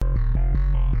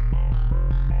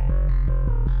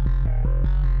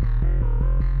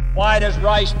Why does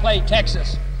Rice play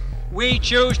Texas? We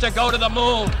choose to go to the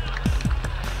moon.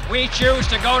 We choose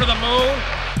to go to the moon.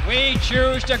 We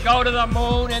choose to go to the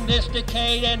moon in this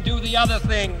decade and do the other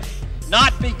things,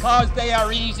 not because they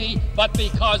are easy, but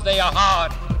because they are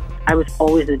hard. I was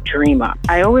always a dreamer.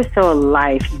 I always saw a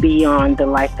life beyond the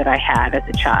life that I had as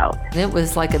a child. It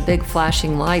was like a big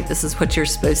flashing light. This is what you're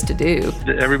supposed to do.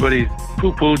 Everybody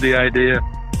poo-pooed the idea.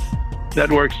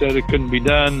 Network said it couldn't be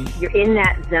done. You're in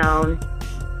that zone,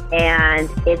 and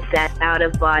it's that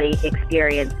out-of-body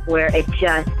experience where it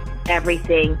just,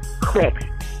 everything clicks.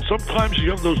 Sometimes you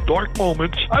have those dark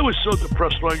moments. I was so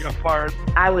depressed when I got fired.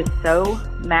 I was so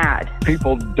mad.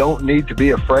 People don't need to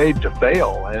be afraid to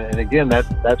fail. And again,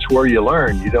 that's where you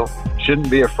learn. You shouldn't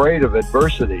be afraid of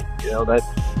adversity. You know,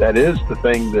 that is the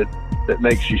thing that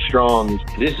makes you strong.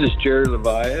 This is Jerry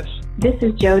Levias. This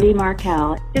is Jody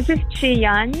Markel. This is Chi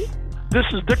Yan. This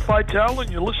is Dick Vitale,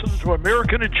 and you're listening to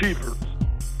American Achievers.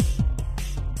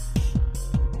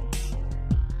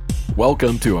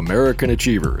 Welcome to American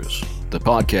Achievers, the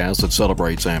podcast that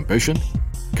celebrates ambition,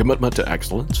 commitment to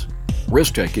excellence,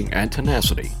 risk-taking, and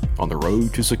tenacity on the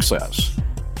road to success.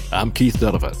 I'm Keith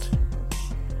Dedevitt.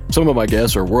 Some of my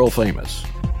guests are world famous.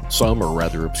 Some are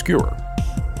rather obscure.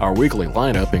 Our weekly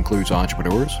lineup includes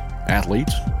entrepreneurs,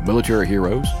 athletes, military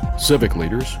heroes, civic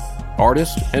leaders,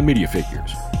 artists, and media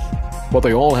figures. What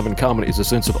they all have in common is a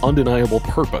sense of undeniable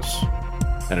purpose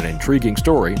and an intriguing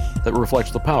story that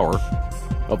reflects the power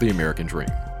of the American dream.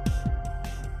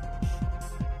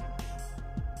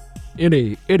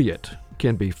 Any idiot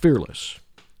can be fearless,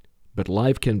 but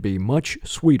life can be much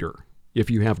sweeter if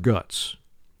you have guts.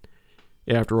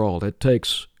 After all, it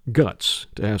takes guts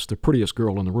to ask the prettiest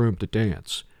girl in the room to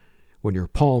dance when your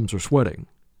palms are sweating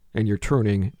and you're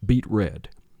turning beet red.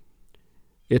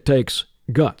 It takes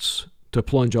guts to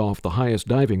plunge off the highest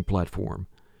diving platform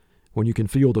when you can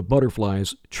feel the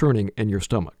butterflies churning in your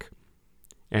stomach.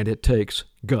 And it takes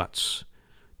guts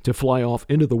to fly off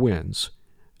into the winds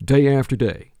day after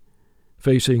day,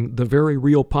 facing the very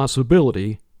real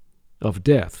possibility of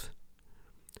death.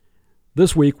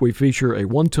 This week we feature a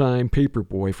one-time paper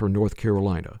boy from North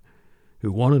Carolina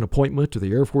who won an appointment to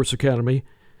the Air Force Academy,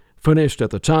 finished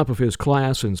at the top of his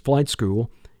class in flight school,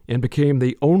 and became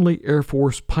the only Air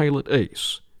Force pilot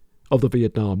ace of the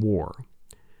Vietnam War.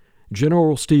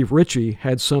 General Steve Ritchie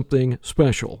had something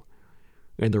special,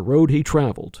 and the road he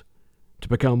traveled to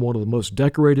become one of the most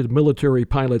decorated military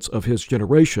pilots of his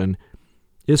generation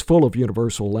is full of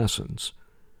universal lessons.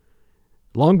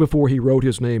 Long before he wrote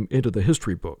his name into the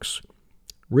history books,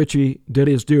 Ritchie did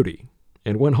his duty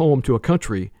and went home to a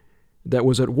country that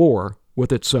was at war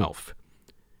with itself.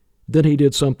 Then he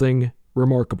did something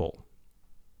remarkable.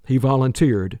 He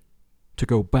volunteered to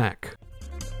go back.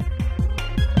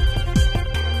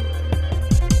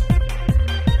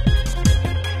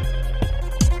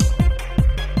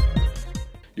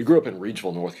 You grew up in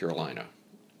Reidsville, North Carolina,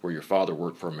 where your father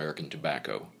worked for American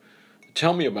Tobacco.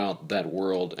 Tell me about that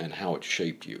world and how it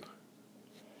shaped you.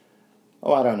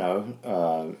 Oh, I don't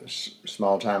know.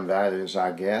 Small-time values,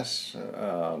 I guess.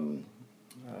 A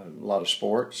lot of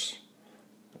sports,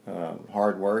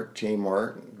 hard work,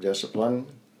 teamwork, discipline,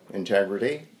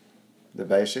 integrity, the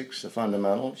basics, the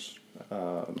fundamentals.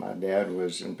 My dad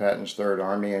was in Patton's Third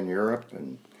Army in Europe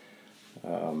and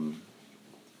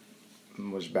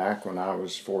was back when I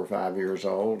was 4 or 5 years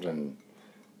old, and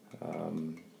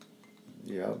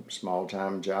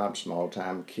small-time job,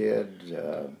 small-time kid,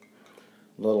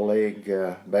 little league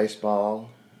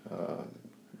baseball,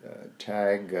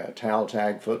 towel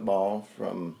tag football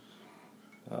from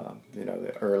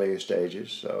the earliest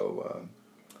stages. So,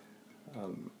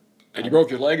 and you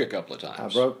broke your leg a couple of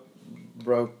times. I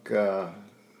broke.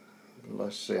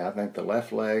 Let's see. I think the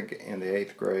left leg in the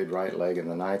 8th grade, right leg in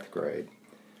the 9th grade.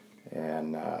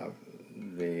 And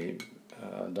the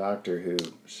doctor who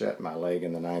set my leg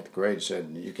in the 9th grade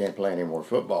said, "You can't play any more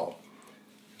football."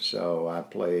 So I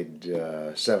played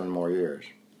 7 more years.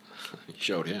 You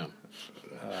showed him.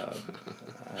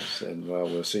 I said, "Well,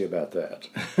 we'll see about that."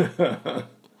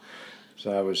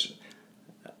 So I was,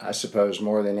 I suppose,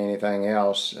 more than anything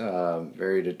else,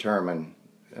 very determined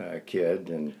kid.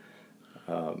 And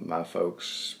my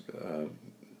folks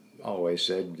always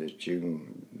said that you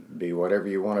can be whatever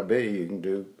you want to be. You can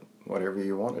do whatever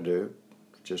you want to do.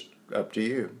 Just up to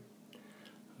you.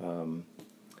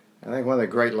 I think one of the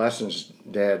great lessons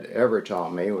Dad ever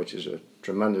taught me, which is a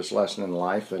tremendous lesson in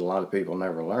life that a lot of people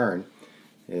never learn,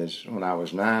 is when I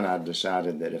was 9, I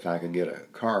decided that if I could get a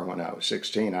car when I was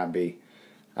 16, I'd be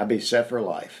set for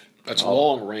life. That's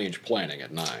long-range planning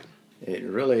at 9. It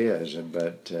really is,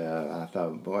 but I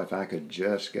thought, boy, if I could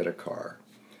just get a car.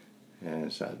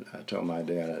 And so I told my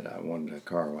dad that I wanted a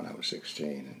car when I was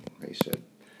 16, and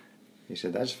he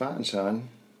said, "That's fine, son.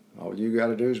 All you got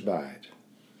to do is buy it."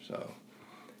 So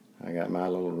I got my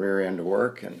little rear end to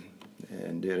work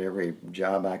and did every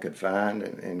job I could find,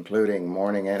 including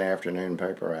morning and afternoon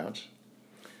paper routes.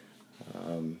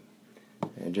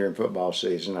 And during football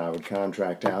season, I would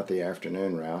contract out the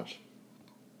afternoon routes.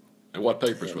 And what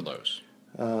papers were those?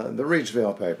 The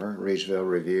Reidsville paper, Reidsville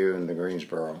Review, and the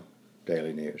Greensboro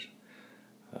Daily News.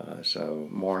 So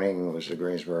morning was the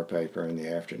Greensboro paper, and the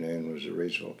afternoon was the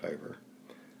Reidsville paper.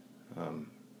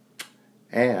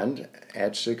 And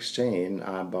at 16,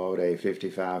 I bought a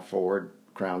 55 Ford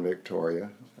Crown Victoria,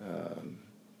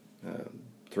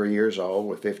 3 years old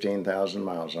with 15,000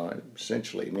 miles on it,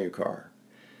 essentially a new car,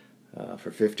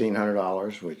 for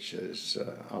 $1,500, which is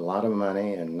a lot of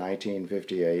money in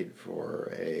 1958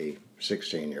 for a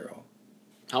 16-year-old.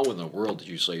 How in the world did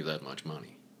you save that much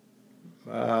money?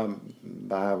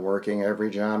 By working every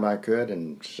job I could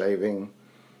and saving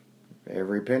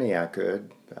every penny I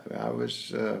could. I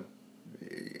was, I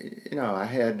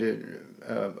had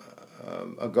a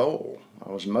goal. I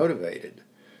was motivated,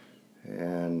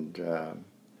 and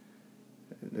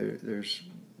there's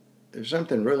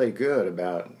something really good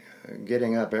about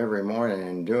getting up every morning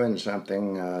and doing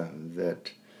something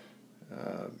that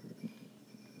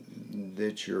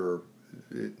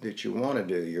you want to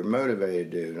do, you're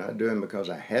motivated to do. Not doing because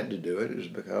I had to do it, it was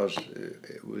because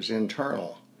it was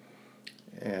internal.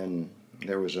 And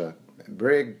there was a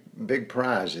big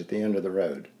prize at the end of the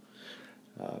road.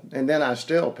 And then I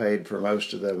still paid for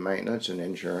most of the maintenance and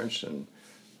insurance and,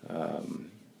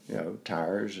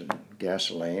 tires and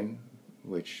gasoline,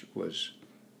 which was,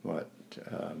 5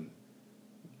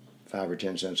 or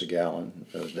 10 cents a gallon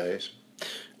those days.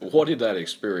 What did that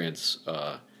experience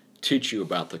teach you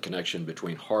about the connection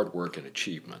between hard work and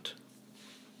achievement?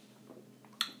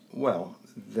 Well,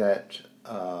 that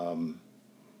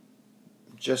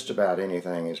just about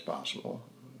anything is possible.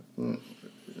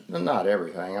 Not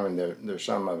everything. I mean, there's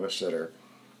some of us that are,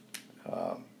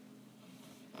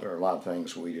 there are a lot of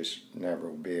things we just never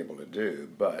will be able to do,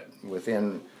 but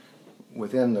within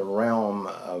the realm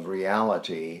of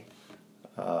reality,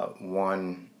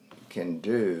 one can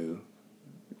do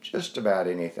just about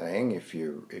anything if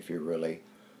you're really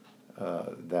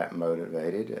that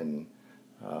motivated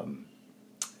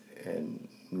and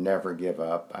never give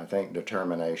up. I think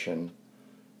determination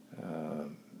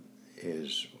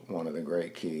is one of the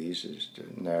great keys, is to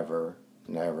never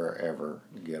ever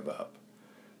give up.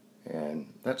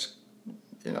 And that's,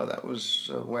 that was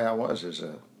the way I was as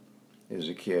a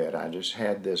kid. I just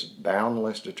had this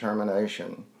boundless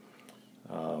determination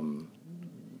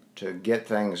to get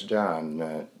things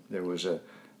done. There was a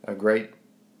great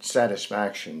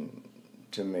satisfaction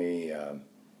to me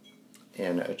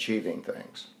in achieving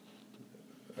things,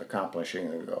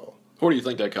 accomplishing a goal. Where do you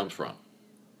think that comes from?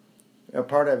 A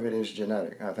part of it is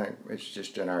genetic. I think it's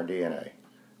just in our DNA.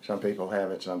 Some people have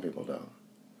it, some people don't.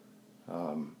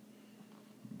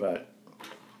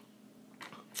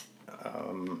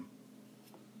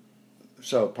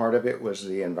 So part of it was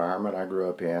the environment I grew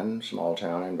up in, small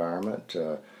town environment,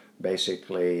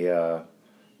 basically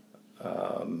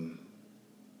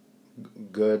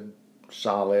good,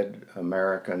 solid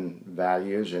American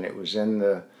values, and it was in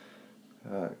the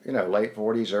late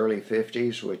 40s, early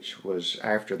 50s, which was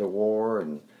after the war,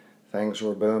 and things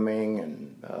were booming,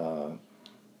 and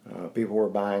people were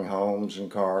buying homes and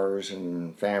cars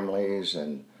and families,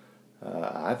 and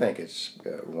I think it's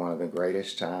one of the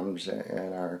greatest times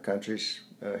in our country's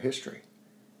history.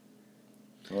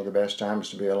 One of the best times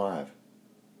to be alive.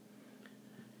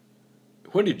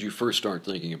 When did you first start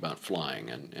thinking about flying,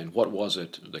 and what was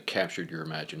it that captured your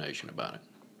imagination about it?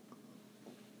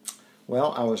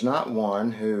 Well, I was not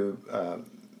one who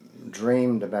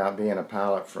dreamed about being a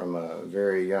pilot from a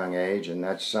very young age, and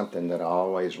that's something that I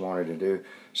always wanted to do.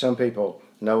 Some people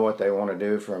know what they want to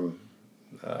do from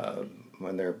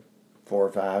when they're 4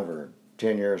 or 5 or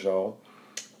 10 years old,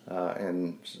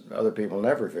 and other people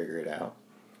never figure it out.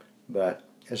 But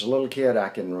as a little kid, I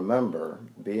can remember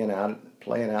being out,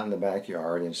 playing out in the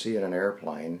backyard and seeing an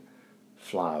airplane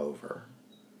fly over,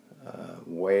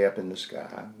 way up in the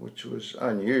sky, which was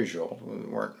unusual. There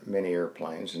weren't many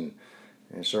airplanes, and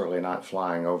certainly not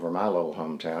flying over my little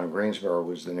hometown. Greensboro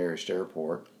was the nearest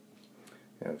airport,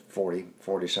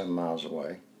 40-some miles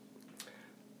away.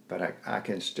 But I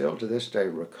can still to this day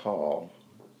recall,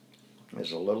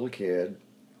 as a little kid,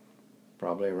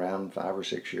 probably around 5 or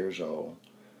 6 years old,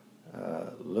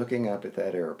 looking up at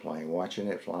that airplane, watching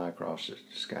it fly across the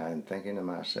sky, and thinking to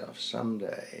myself,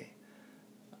 someday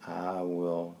I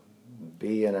will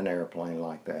be in an airplane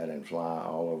like that and fly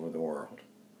all over the world.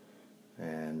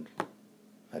 And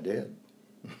I did.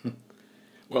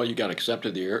 Well, you got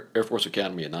accepted to the Air Force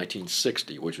Academy in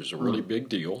 1960, which was a really big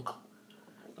deal.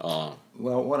 Well,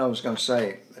 what I was going to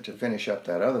say to finish up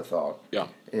that other thought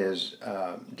is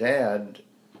Dad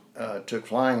took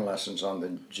flying lessons on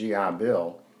the GI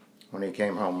Bill when he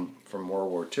came home from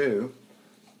World War II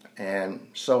and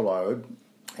soloed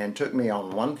and took me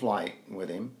on one flight with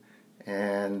him.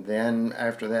 And then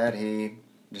after that, he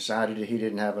decided he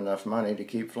didn't have enough money to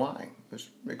keep flying. It was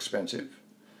expensive.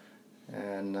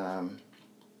 And,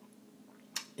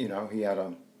 you know, he had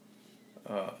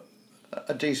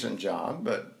a decent job,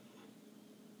 but,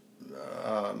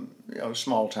 you know,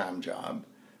 small-time job.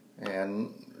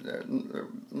 And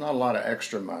not a lot of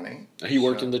extra money. He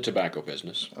worked in the tobacco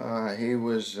business. He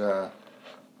was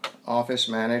office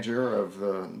manager of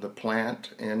the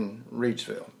plant in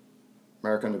Reidsville,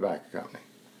 American Tobacco Company.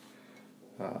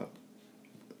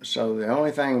 So the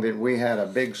only thing that we had a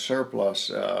big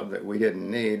surplus of that we didn't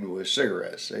need was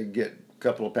cigarettes. They'd get a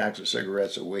couple of packs of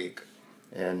cigarettes a week,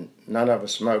 and none of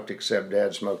us smoked except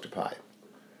Dad smoked a pipe.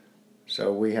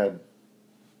 So we had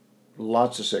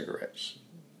lots of cigarettes.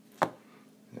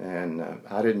 And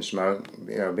I didn't smoke,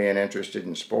 you know, being interested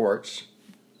in sports.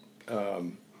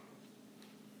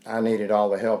 I needed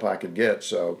all the help I could get,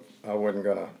 so I wasn't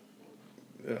going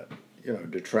to, you know,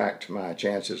 detract my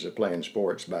chances of playing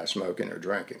sports by smoking or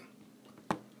drinking.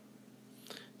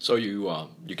 So you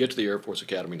get to the Air Force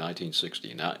Academy in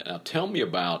 1960. Now tell me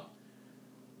about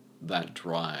that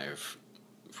drive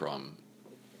from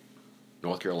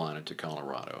North Carolina to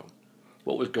Colorado.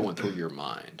 What was going through your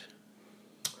mind?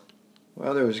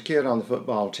 Well, there was a kid on the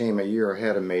football team a year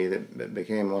ahead of me that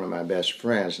became one of my best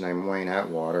friends named Wayne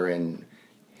Atwater, and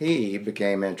he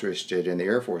became interested in the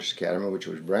Air Force Academy, which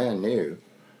was brand new.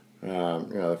 You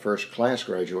know, the first class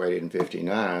graduated in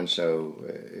 59, so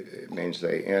it means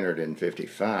they entered in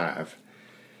 55.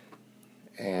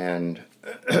 And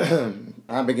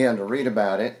I began to read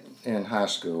about it in high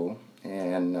school,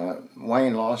 and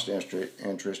Wayne lost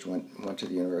interest, went to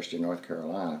the University of North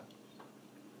Carolina.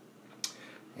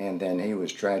 And then he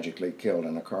was tragically killed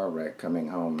in a car wreck coming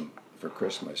home for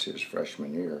Christmas his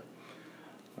freshman year.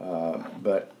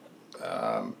 But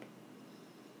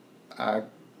I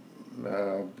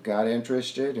got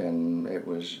interested, and it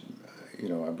was, you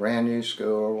know, a brand new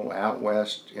school out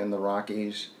west in the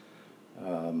Rockies.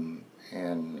 And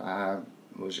I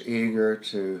was eager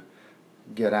to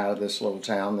get out of this little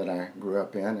town that I grew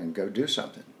up in and go do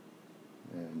something.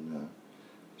 And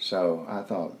so I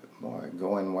thought, boy,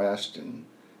 going west and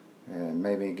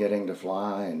maybe getting to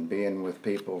fly and being with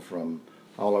people from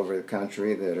all over the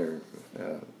country that are,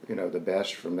 you know, the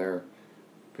best from their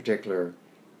particular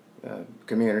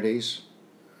communities.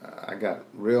 I got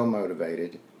real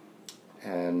motivated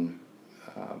and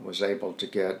was able to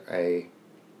get a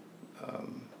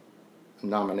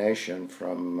nomination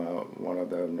from one of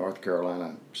the North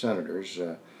Carolina senators,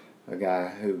 a guy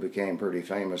who became pretty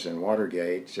famous in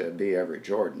Watergate, B. Everett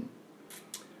Jordan.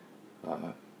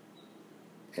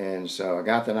 And so I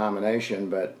got the nomination,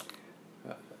 but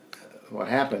what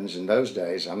happens in those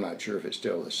days, I'm not sure if it's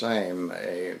still the same,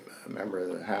 a member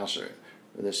of the House or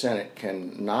the Senate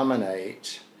can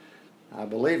nominate, I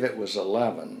believe it was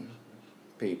 11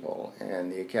 people,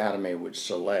 and the Academy would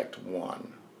select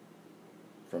one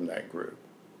from that group.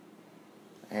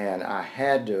 And I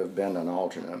had to have been an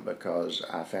alternate because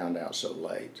I found out so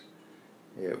late.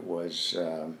 It was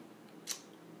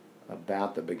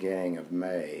about the beginning of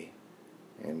May,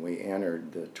 and we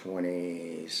entered the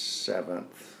 27th,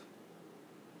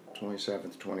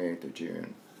 28th of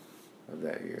June of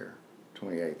that year,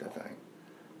 28th, I think.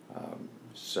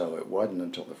 So it wasn't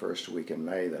until the first week in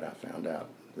May that I found out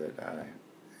that I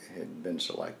had been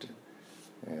selected,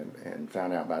 and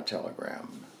found out by telegram.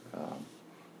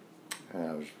 And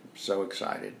I was so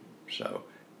excited. So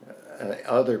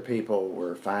other people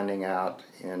were finding out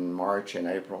in March and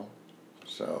April.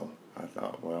 So I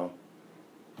thought, well,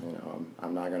 you know,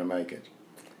 I'm not going to make it.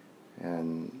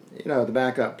 And, you know, the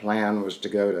backup plan was to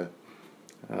go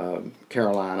to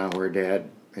Carolina, where Dad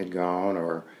had gone,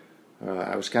 or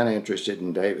I was kind of interested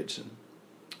in Davidson.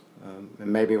 And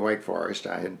maybe Wake Forest.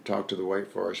 I had talked to the Wake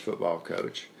Forest football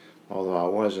coach, although I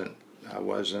wasn't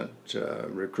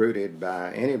recruited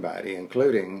by anybody,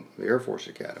 including the Air Force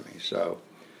Academy. So,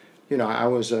 you know, I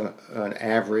was an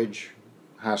average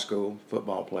high school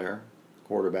football player,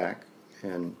 quarterback,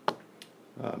 and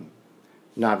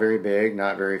not very big,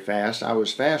 not very fast. I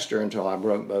was faster until I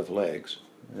broke both legs,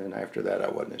 and after that I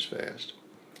wasn't as fast.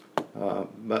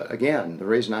 But again, the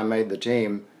reason I made the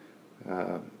team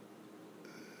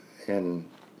in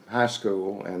high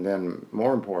school, and then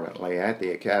more importantly at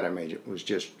the academy, was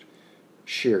just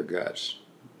sheer guts,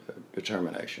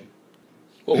 determination.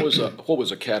 What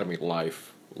was academy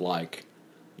life like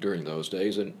during those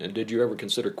days, and did you ever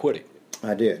consider quitting?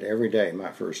 I did, every day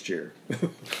my first year.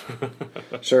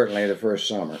 Certainly the first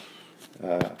summer.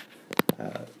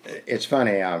 It's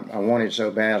funny, I wanted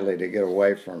so badly to get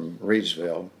away from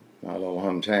Reidsville, my little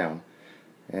hometown,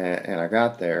 and I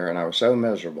got there and I was so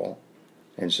miserable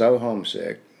and so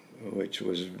homesick, which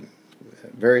was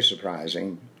very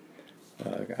surprising.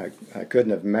 I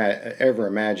couldn't have ever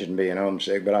imagined being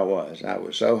homesick, but I was. I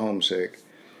was so homesick.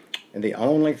 And the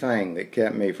only thing that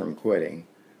kept me from quitting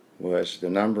was the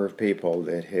number of people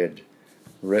that had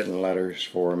written letters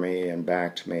for me and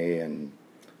backed me and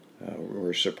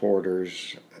were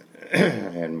supporters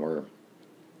and were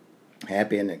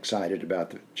happy and excited about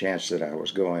the chance that I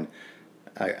was going.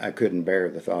 I couldn't bear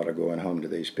the thought of going home to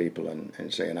these people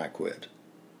and saying I quit.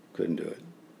 Couldn't do it.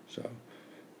 So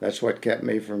that's what kept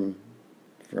me from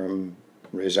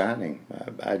resigning.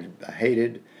 I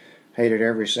hated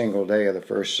every single day of the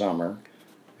first summer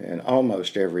and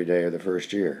almost every day of the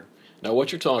first year. Now,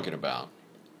 what you're talking about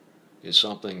is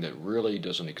something that really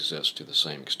doesn't exist to the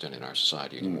same extent in our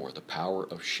society anymore, the power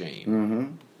of shame.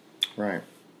 Mm-hmm. Right.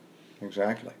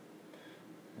 Exactly.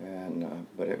 And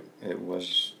but it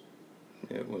was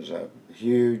a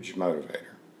huge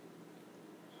motivator.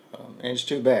 And it's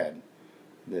too bad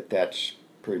that that's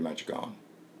pretty much gone.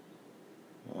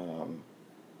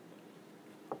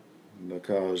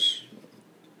 Because,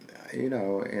 you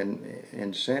know,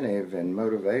 incentive and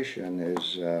motivation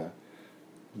has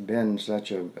been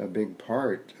such a big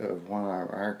part of why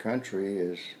our country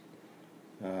is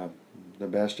the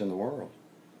best in the world.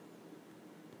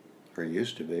 Or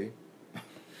used to be.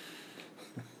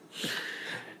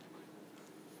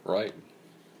 Right.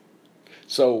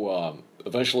 So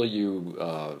eventually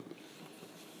you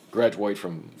graduate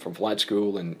from flight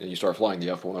school and you start flying the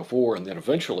F-104, and then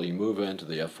eventually you move into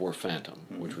the F-4 Phantom,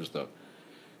 which was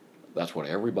that's what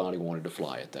everybody wanted to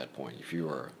fly at that point. If you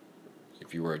were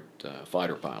a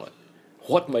fighter pilot,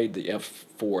 what made the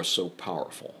F-4 so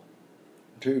powerful?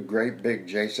 Two great big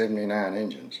J-79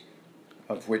 engines,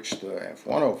 of which the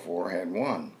F-104 had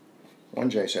one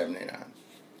J-79.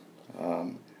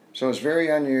 So it's very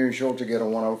unusual to get a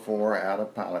 104 out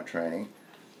of pilot training.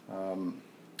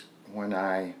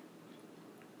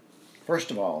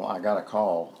 First of all, I got a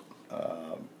call,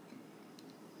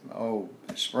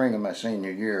 spring of my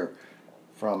senior year,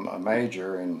 from a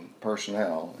major in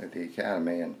personnel at the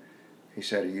academy, and he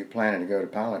said, "Are you planning to go to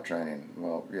pilot training?"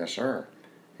 Well, yes, sir.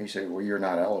 He said, "Well, you're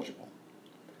not eligible."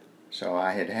 So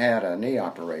I had a knee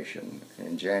operation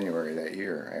in January that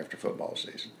year after football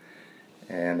season,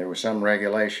 and there was some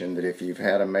regulation that if you've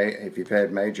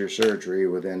had major surgery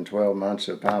within 12 months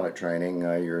of pilot training,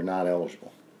 you're not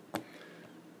eligible.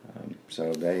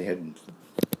 So they had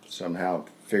somehow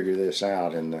figured this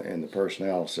out in the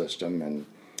personnel system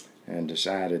and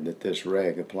decided that this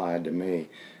reg applied to me.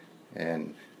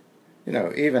 And you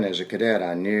know, even as a cadet,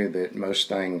 I knew that most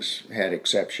things had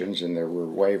exceptions and there were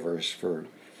waivers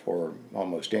for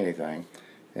almost anything.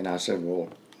 And I said, well,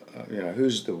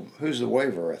 who's the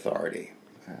waiver authority?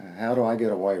 How do I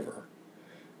get a waiver?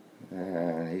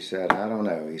 And he said, I don't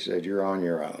know. He said, you're on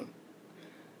your own.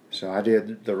 So I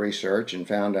did the research and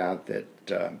found out that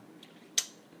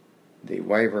the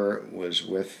waiver was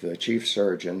with the chief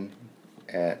surgeon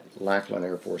at Lackland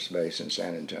Air Force Base in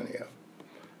San Antonio.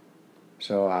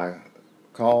 So I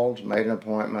called, made an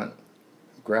appointment,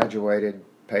 graduated,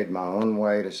 paid my own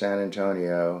way to San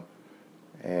Antonio,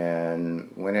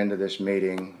 and went into this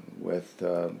meeting with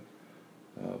a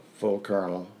full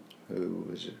colonel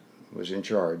who was in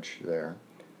charge there.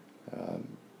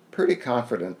 Pretty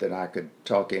confident that I could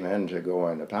talk him into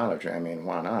going to pilot training. I mean,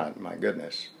 why not? My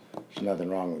goodness, there's nothing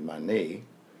wrong with my knee.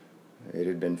 It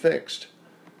had been fixed.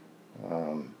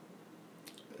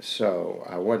 So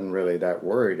I wasn't really that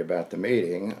worried about the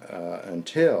meeting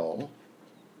until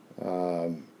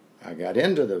I got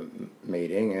into the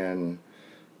meeting, and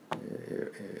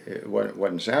it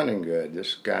wasn't sounding good.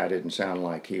 This guy didn't sound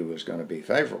like he was going to be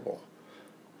favorable.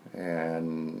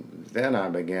 And then I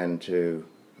began to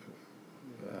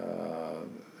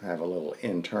have a little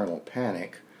internal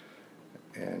panic.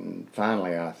 And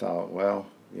finally I thought, well,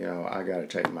 I got to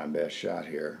take my best shot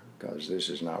here, because this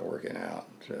is not working out.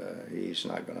 He's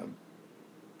not going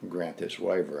to grant this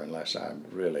waiver unless I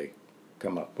really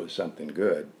come up with something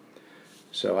good.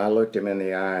 So I looked him in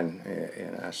the eye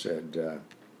and I said,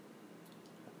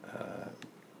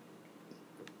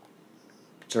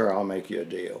 sir, I'll make you a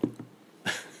deal.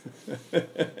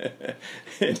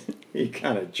 And he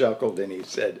kind of chuckled and he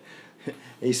said,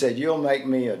 you'll make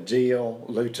me a deal,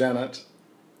 Lieutenant,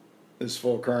 this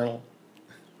full colonel?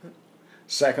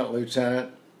 second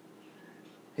lieutenant.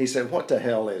 He said, "What the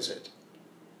hell is it?"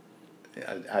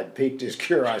 I'd piqued his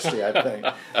curiosity,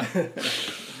 I think.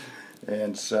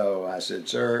 And so I said,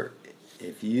 "Sir,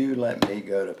 if you let me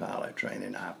go to pilot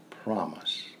training, I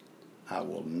promise I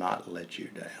will not let you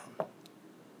down."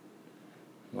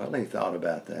 Well, he thought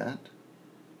about that.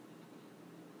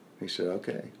 He said,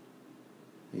 "Okay."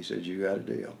 He said, "You got a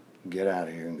deal. Get out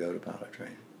of here and go to pilot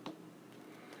training."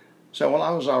 So,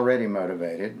 I was already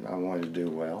motivated. I wanted to do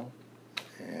well.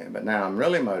 But now I'm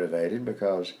really motivated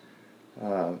because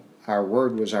our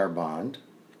word was our bond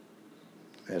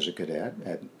as a cadet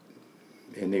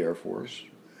in the Air Force,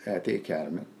 at the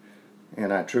academy.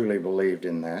 And I truly believed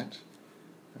in that.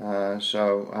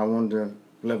 So I wanted to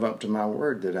live up to my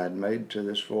word that I'd made to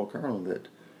this full colonel that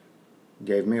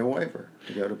gave me a waiver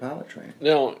to go to pilot training.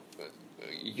 Now,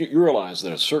 you realize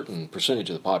that a certain percentage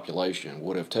of the population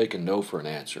would have taken no for an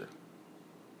answer.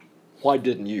 Why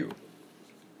didn't you?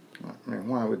 I mean,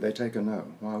 why would they take a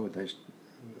no? Why would they?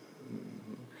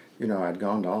 You know, I'd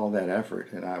gone to all that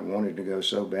effort, and I wanted to go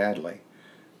so badly.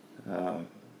 I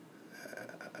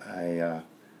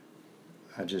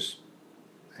just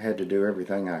had to do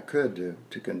everything I could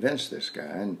to convince this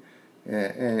guy,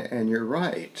 and you're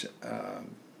right.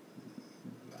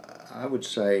 I would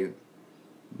say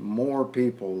more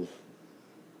people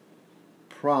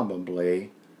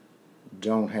probably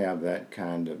don't have that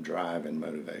kind of drive and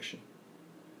motivation.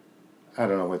 I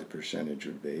don't know what the percentage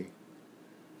would be.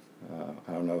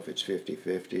 I don't know if it's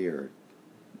 50-50 or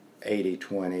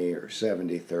 80-20 or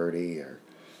 70-30 or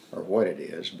what it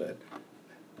is, but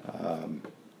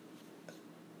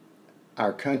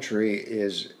our country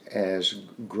is as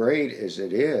great as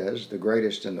it is, the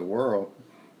greatest in the world,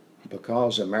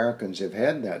 because Americans have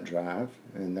had that drive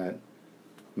and that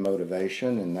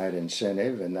motivation and that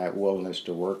incentive and that willingness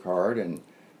to work hard, and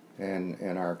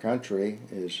our country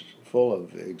is full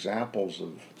of examples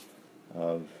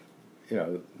of you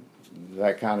know,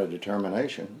 that kind of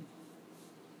determination,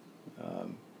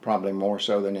 probably more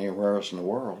so than anywhere else in the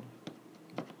world.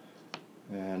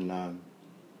 And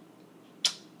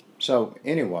so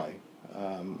anyway,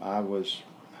 I was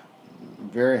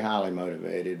very highly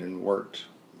motivated and worked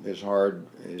as hard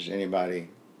as anybody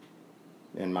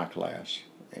in my class,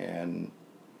 and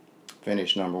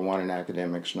finished #1 in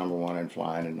academics, #1 in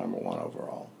flying, and #1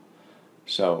 overall.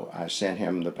 So I sent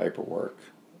him the paperwork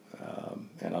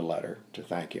and a letter to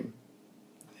thank him,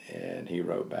 and he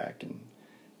wrote back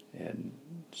and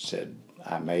said,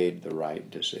 "I made the right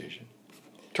decision."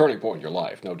 Turning point in your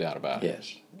life, no doubt about it.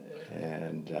 Yes,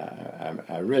 and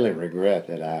I really regret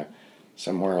that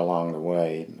somewhere along the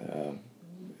way,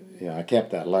 I kept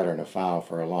that letter in a file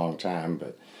for a long time,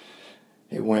 but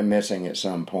it went missing at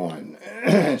some point.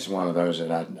 It's one of those that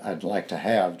I'd like to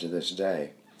have to this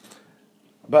day.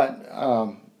 But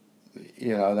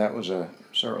that was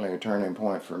certainly a turning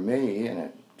point for me,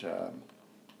 and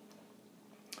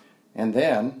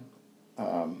then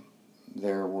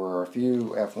there were a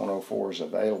few F-104s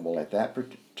available at that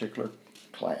particular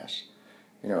class.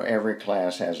 Every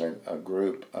class has a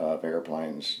group of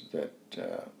airplanes that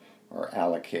are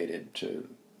allocated to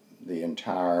the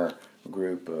entire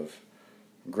group of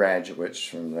graduates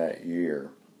from that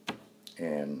year.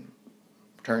 And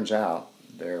turns out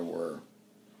there were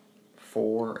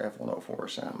 4 F-104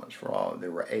 assignments for all.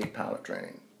 There were 8 pilot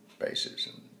training bases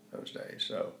in those days.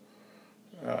 So,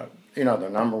 the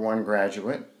 #1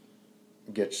 graduate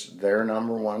gets their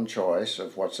 #1 choice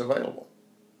of what's available,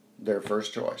 their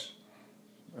first choice.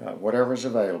 Whatever's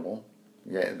available,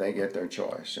 they get their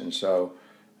choice. And so,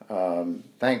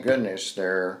 thank goodness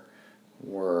there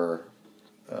were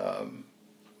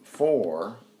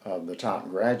 4 of the top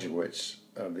graduates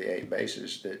of the 8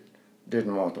 bases that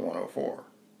didn't want the 104.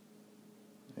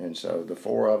 And so the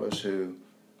 4 of us who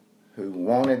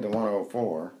wanted the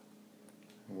 104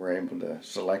 were able to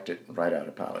select it right out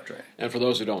of pilot training. And for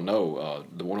those who don't know,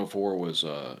 the 104 was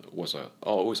a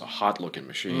hot-looking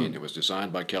machine. It was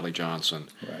designed by Kelly Johnson.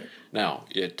 Right. Now,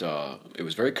 it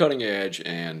was very cutting edge,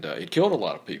 and it killed a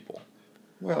lot of people.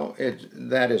 Well,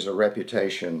 that is a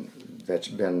reputation that's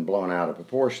been blown out of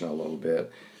proportion a little bit.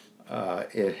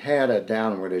 It had a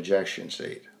downward ejection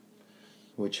seat,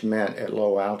 which meant at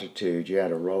low altitude you had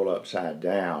to roll upside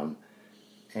down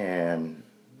and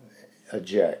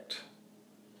eject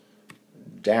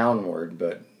downward,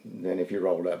 but then if you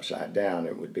rolled upside down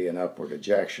it would be an upward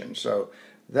ejection. So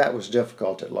that was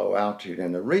difficult at low altitude,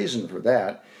 and the reason for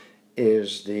that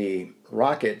is the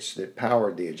rockets that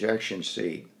powered the ejection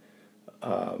seat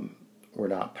were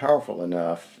not powerful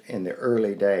enough in the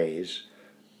early days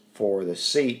for the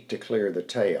seat to clear the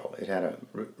tail. It had a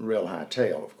real high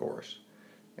tail, of course,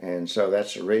 And so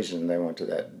that's the reason they went to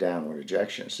that downward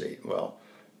ejection seat. Well,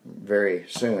 very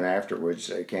soon afterwards,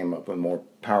 they came up with more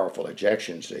powerful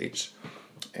ejection seats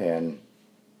and,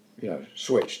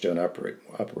 switched to an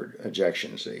upward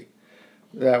ejection seat.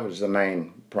 That was the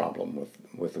main problem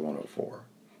with the 104.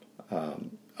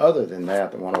 Other than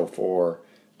that, the 104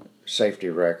 safety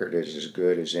record is as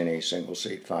good as any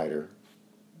single-seat fighter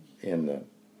in the,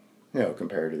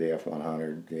 compared to the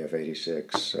F-100, the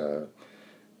F-86,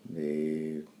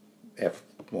 the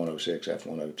F-106,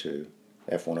 F-102,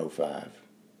 F-105.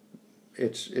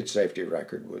 Its safety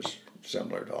record was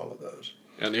similar to all of those.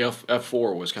 And the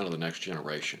F-4 was kind of the next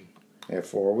generation.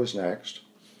 F-4 was next.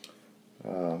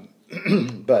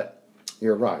 But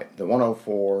you're right. The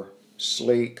 104,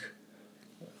 sleek,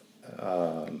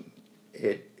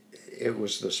 it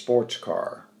was the sports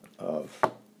car of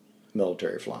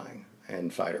military flying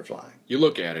and fighter flying. You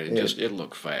look at it, it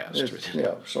looked fast.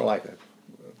 Sort of like a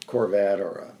Corvette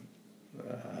or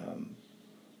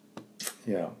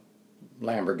a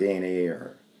Lamborghini,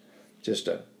 or just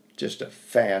a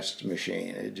fast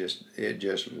machine. It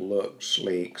just looked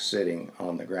sleek sitting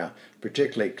on the ground,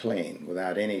 particularly clean,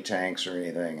 without any tanks or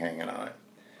anything hanging on it.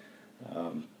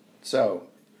 So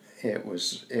it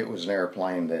was an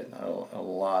airplane that a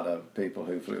lot of people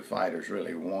who flew fighters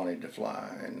really wanted to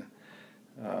fly. And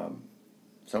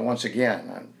so once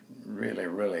again, I'm really,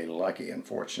 really lucky and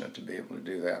fortunate to be able to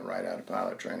do that right out of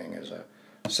pilot training as a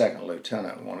second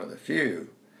lieutenant, one of the few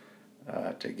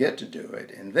to get to do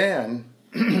it. And then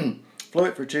flew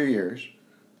it for 2 years,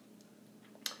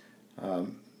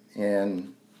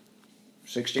 in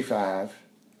 65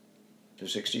 to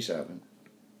 67,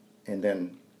 and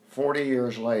then 40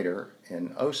 years later,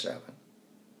 in 07,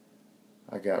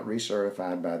 I got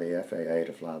recertified by the FAA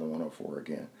to fly the 104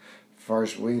 again. As far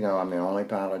as we know, I'm the only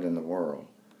pilot in the world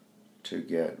to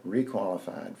get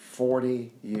requalified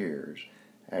 40 years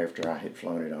after I had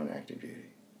flown it on active duty.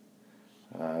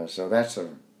 So that's a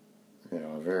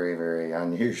very, very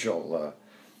unusual,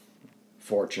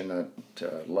 fortunate,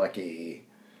 lucky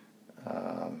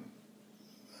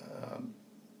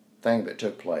thing that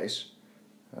took place.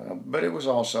 But it was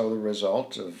also the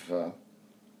result of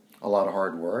a lot of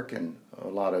hard work and a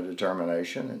lot of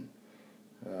determination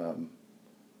and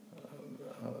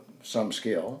some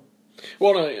skill.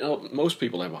 Well, most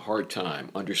people have a hard time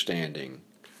understanding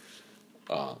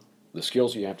the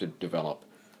skills you have to develop,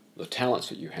 the talents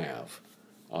that you have,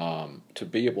 to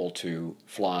be able to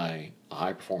fly a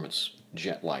high-performance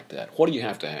jet like that. What do you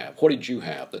have to have? What did you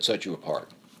have that set you apart?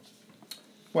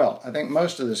 Well, I think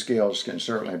most of the skills can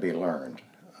certainly be learned.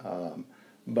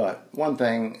 But one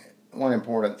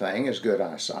important thing is good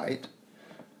eyesight,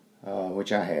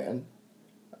 which I had.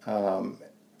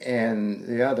 And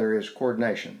the other is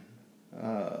coordination.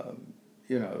 The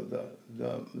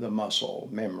muscle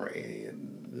memory,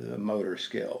 the motor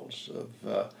skills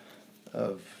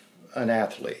of an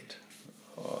athlete,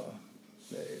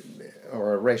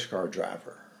 or a race car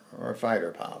driver, or a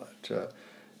fighter pilot.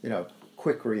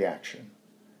 Quick reaction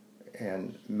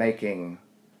and making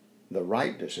the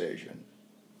right decision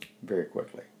very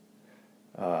quickly.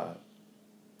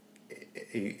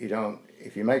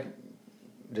 If you make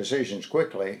decisions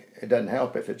quickly, it doesn't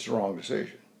help if it's the wrong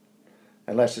decision,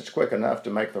 unless it's quick enough to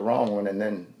make the wrong one and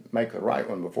then make the right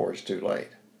one before it's too late,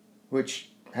 which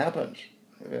happens.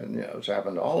 And, it's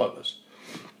happened to all of us.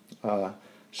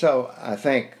 So I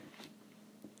think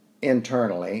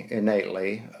internally,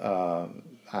 innately,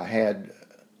 I had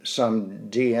some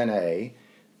DNA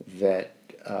that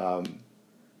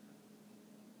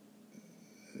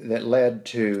led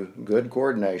to good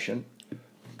coordination,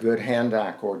 good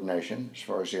hand-eye coordination as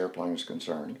far as the airplane is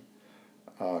concerned,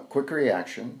 quick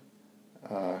reaction,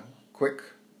 quick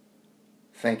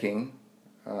thinking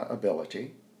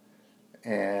ability,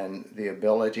 and the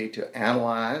ability to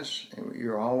analyze.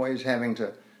 You're always having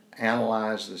to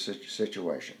analyze the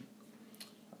situation.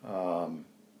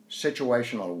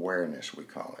 Situational awareness, we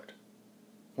call it.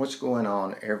 What's going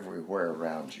on everywhere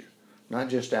around you? Not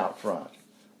just out front,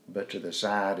 but to the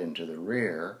side and to the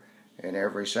rear. And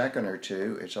every second or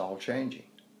two, it's all changing.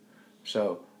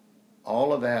 So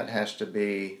all of that has to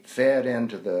be fed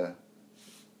into the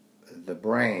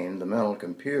brain, the mental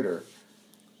computer,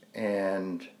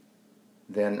 and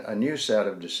then a new set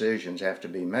of decisions have to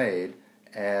be made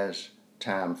as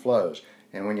time flows.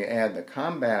 And when you add the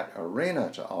combat arena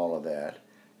to all of that,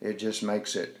 it just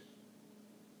makes it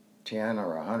 10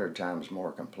 or 100 times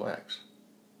more complex.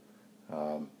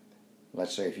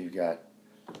 Let's say if you've got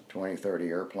 20, 30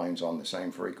 airplanes on the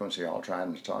same frequency all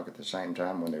trying to talk at the same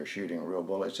time when they're shooting real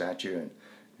bullets at you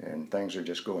and things are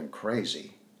just going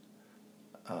crazy.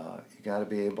 You got to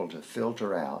be able to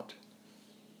filter out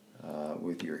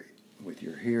with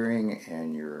your hearing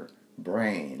and your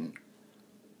brain,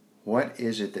 what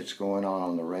is it that's going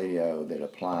on the radio that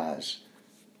applies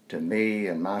to me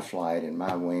and my flight and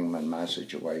my wingman, my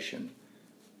situation,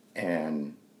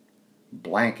 and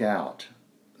blank out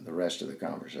the rest of the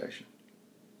conversation.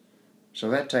 So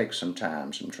that takes some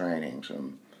time, some training,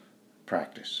 some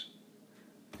practice.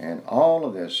 And all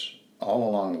of this, all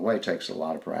along the way, takes a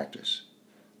lot of practice,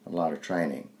 a lot of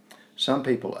training. Some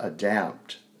people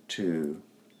adapt to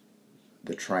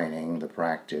the training, the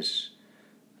practice,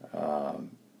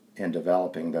 in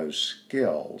developing those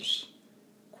skills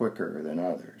quicker than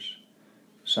others.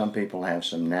 Some people have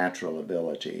some natural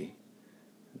ability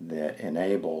that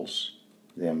enables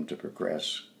them to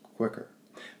progress quicker.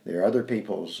 There are other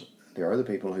people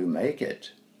who make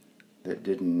it that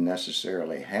didn't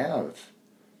necessarily have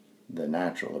the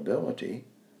natural ability,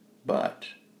 but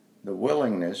the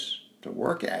willingness to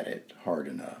work at it hard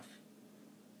enough,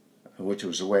 which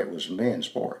was the way it was for me in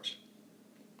sports.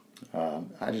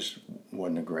 I just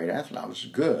wasn't a great athlete. I was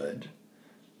good,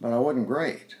 but I wasn't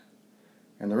great.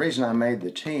 And the reason I made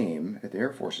the team at the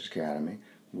Air Force Academy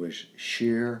was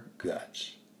sheer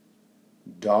guts,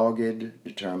 dogged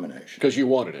determination. Because you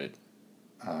wanted it.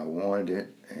 I wanted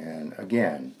it, and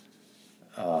again,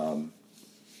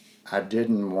 I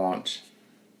didn't want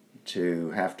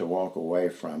to have to walk away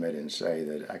from it and say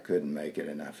that I couldn't make it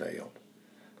and I failed.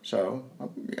 So,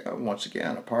 once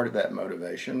again, a part of that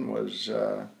motivation was,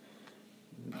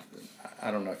 I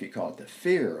don't know if you call it the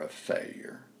fear of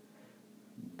failure,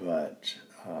 but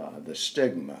the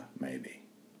stigma, maybe,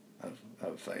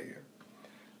 of failure.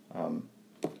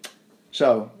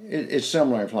 So, it's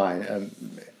similar in flying.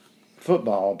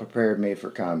 Football prepared me for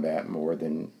combat more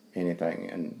than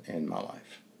anything in my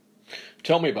life.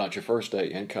 Tell me about your first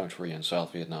day in country in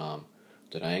South Vietnam,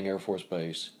 Da Nang Air Force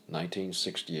Base,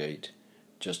 1968,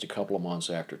 just a couple of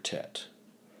months after Tet.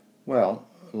 Well,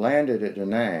 landed at Da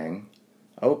Nang,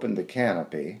 opened the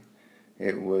canopy.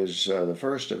 It was the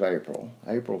 1st of April,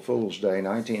 April Fool's Day,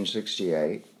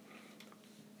 1968,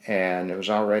 and it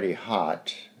was already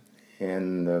hot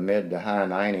in the mid to high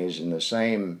 90s in the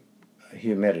same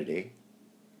humidity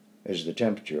as the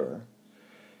temperature,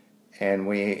 and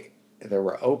there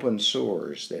were open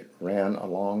sewers that ran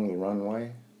along the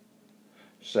runway,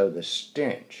 so the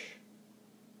stench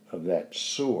of that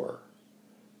sewer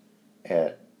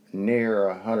at near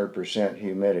 100%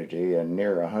 humidity and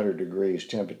near 100 degrees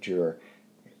temperature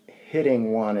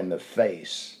hitting one in the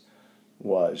face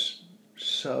was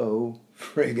so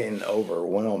friggin'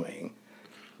 overwhelming.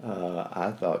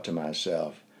 I thought to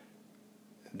myself,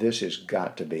 this has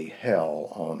got to be hell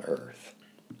on earth.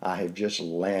 I have just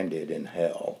landed in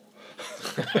hell.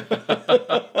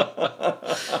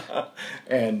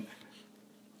 And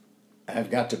I've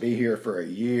got to be here for a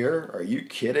year. Are you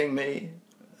kidding me?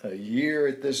 A year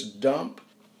at this dump?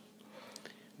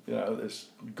 This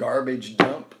garbage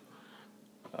dump,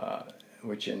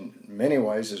 which in many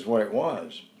ways is what it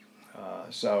was.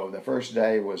 So the first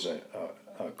day was a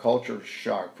culture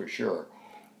shock for sure.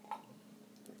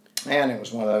 And it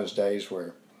was one of those days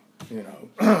where,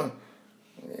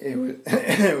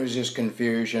 it was just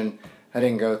confusion. I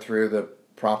didn't go through the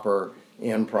proper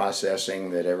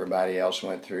in-processing that everybody else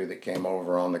went through that came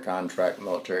over on the contract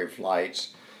military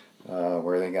flights,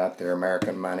 where they got their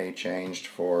American money changed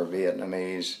for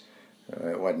Vietnamese.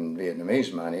 It wasn't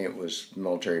Vietnamese money, it was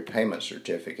military payment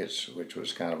certificates, which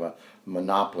was kind of a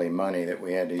monopoly money that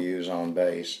we had to use on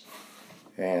base.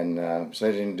 And so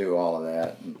they didn't do all of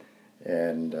that.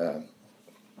 And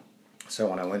so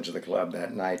when I went to the club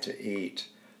that night to eat,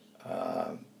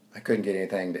 I couldn't get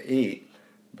anything to eat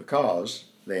because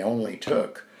they only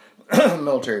took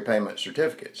military payment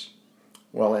certificates.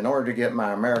 Well, in order to get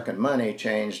my American money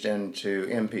changed into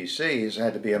MPCs, I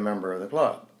had to be a member of the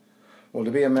club. Well,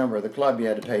 to be a member of the club, you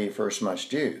had to pay your first month's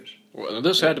dues. Well,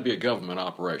 this had to be a government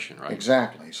operation, right?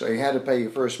 Exactly. So you had to pay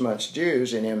your first month's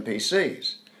dues in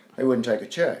MPCs. They wouldn't take a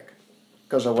check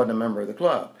because I wasn't a member of the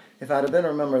club. If I'd have been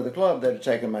a member of the club, they'd have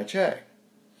taken my check.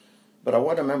 But I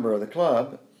wasn't a member of the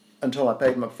club until I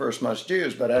paid my first month's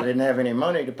dues, but I didn't have any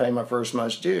money to pay my first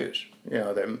month's dues,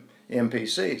 the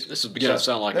MPCs. This is beginning to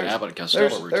sound like an Abbott and Costello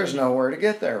routine. There's nowhere to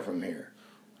get there from here.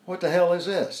 What the hell is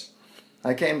this?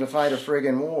 I came to fight a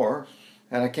friggin' war,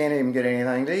 and I can't even get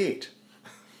anything to eat.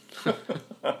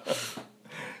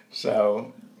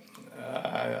 So,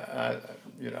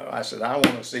 I said, I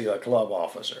want to see a club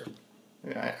officer.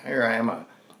 Here I am, a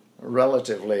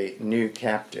relatively new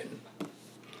captain.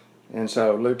 And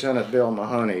so Lieutenant Bill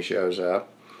Mahoney shows up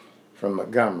from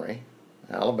Montgomery,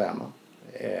 Alabama,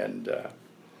 and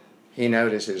he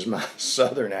notices my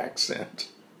southern accent.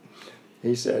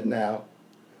 He said, now,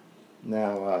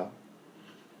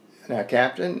 now,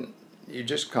 Captain, you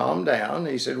just calm down.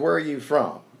 He said, where are you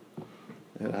from?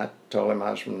 And I told him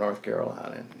I was from North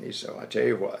Carolina. He said, I tell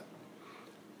you what.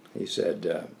 He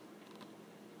said,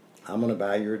 I'm going to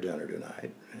buy your dinner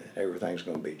tonight. Everything's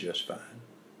going to be just fine.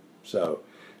 So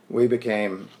we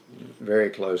became very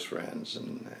close friends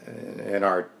and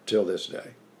are till this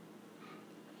day.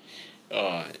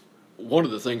 One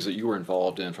of the things that you were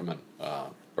involved in from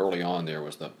early on there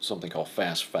was something called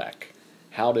FAST-FAC.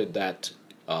 How did that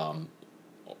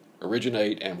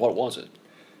originate, and what was it?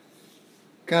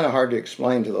 Kind of hard to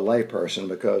explain to the layperson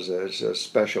because it's a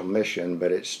special mission,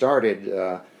 but it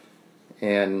started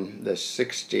in the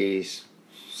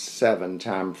 67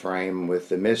 time frame with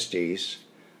the Misties,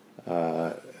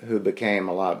 who became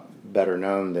a lot better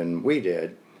known than we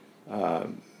did. The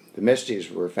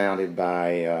Misties were founded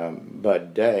by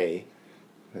Bud Day,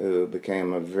 who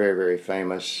became a very, very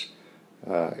famous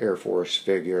Air Force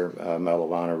figure, Medal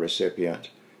of Honor recipient,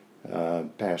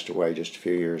 passed away just a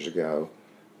few years ago.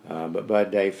 But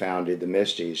Bud Day founded the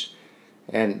Misties.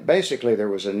 And basically there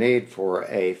was a need for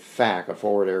a FAC, a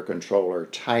forward air controller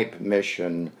type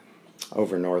mission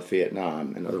over North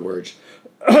Vietnam. In other words,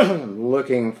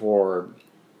 looking for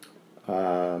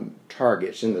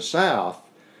targets. In the South,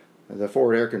 the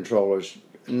forward air controllers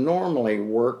normally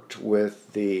worked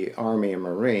with the Army and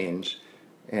Marines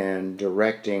and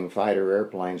directing fighter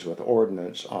airplanes with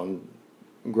ordnance on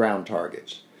ground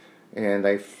targets. And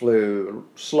they flew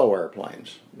slow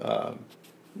airplanes, a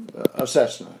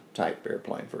Cessna type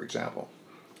airplane, for example.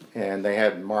 And they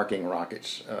had marking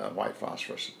rockets, white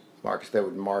phosphorus markers. They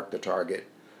would mark the target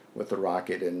with the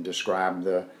rocket and describe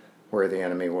where the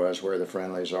enemy was, where the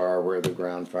friendlies are, where the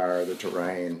ground fire, the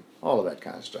terrain, all of that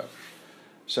kind of stuff.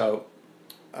 So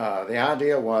the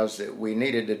idea was that we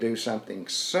needed to do something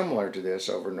similar to this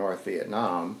over North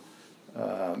Vietnam,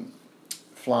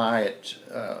 fly at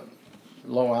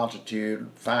low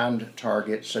altitude, find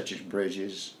targets such as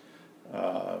bridges,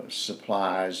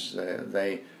 supplies.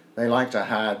 They like to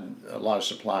hide a lot of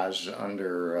supplies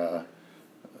under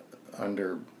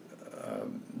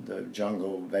the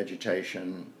jungle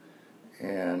vegetation,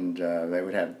 and they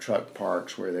would have truck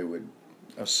parks where they would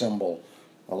assemble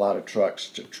a lot of trucks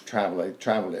to travel. They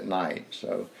traveled at night,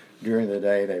 so during the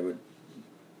day they would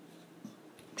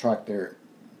park their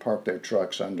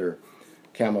trucks under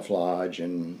camouflage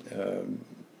and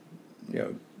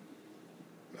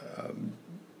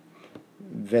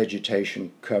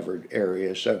vegetation covered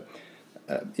areas. So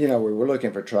we were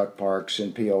looking for truck parks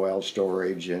and POL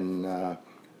storage and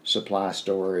supply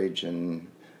storage and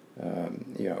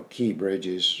key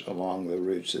bridges along the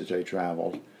routes that they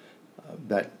traveled,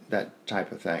 that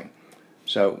type of thing.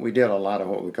 So we did a lot of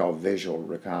what we call visual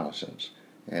reconnaissance,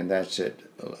 and that's at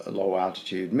low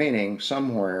altitude, meaning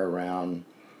somewhere around,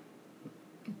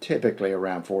 typically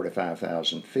around 4,000 to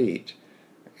 5,000 feet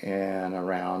and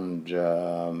around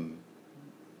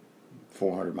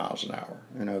 400 miles an hour,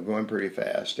 going pretty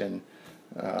fast. And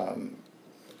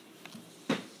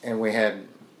we had,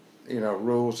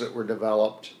 rules that were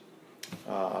developed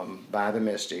by the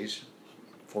Misties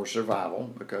for survival,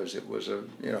 because it was a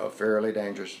fairly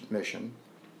dangerous mission.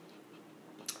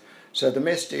 So the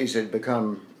Misties had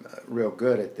become real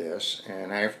good at this,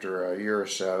 and after a year or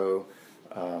so,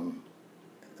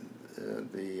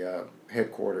 the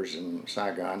headquarters in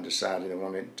Saigon decided they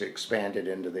wanted to expand it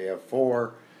into the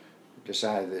F-4,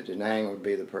 decided that Da Nang would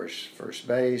be the first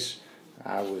base.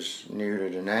 I was new to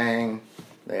Da Nang.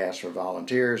 They asked for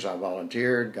volunteers. I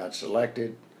volunteered, got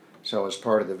selected. So as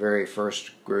part of the very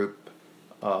first group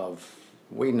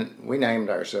we named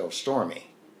ourselves Stormy.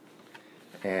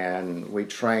 And we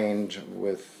trained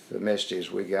with the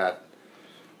Misties. We got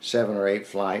 7 or 8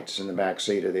 flights in the back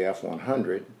seat of the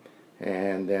F-100.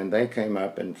 And then they came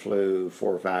up and flew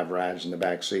 4 or 5 rides in the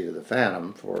back seat of the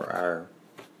Phantom for our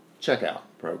checkout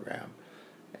program.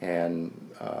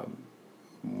 And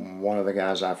one of the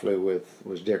guys I flew with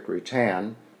was Dick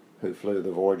Rutan, who flew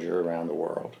the Voyager around the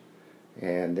world.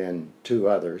 And then 2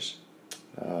 others,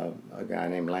 a guy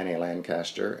named Lanny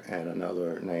Lancaster and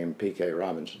another named P.K.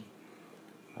 Robinson.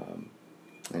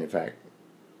 And in fact,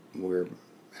 we're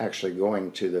actually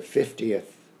going to the 50th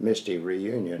Misty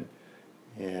reunion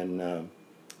in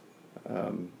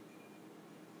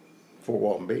Fort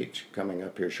Walton Beach, coming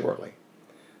up here shortly.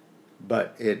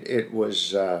 But it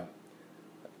was a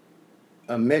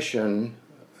mission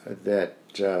that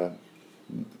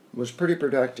was pretty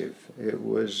productive. It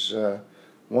was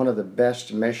one of the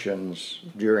best missions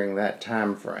during that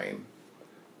time frame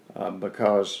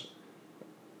because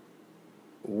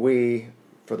we,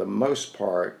 for the most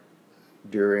part,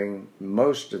 during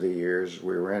most of the years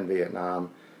we were in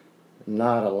Vietnam,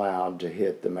 not allowed to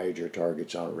hit the major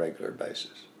targets on a regular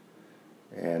basis.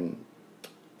 And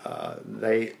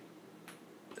they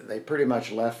pretty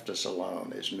much left us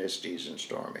alone as Misties and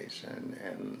Stormies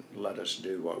and let us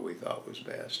do what we thought was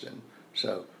best. And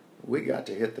so we got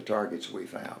to hit the targets we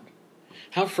found.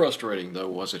 How frustrating, though,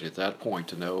 was it at that point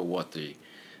to know what the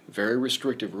very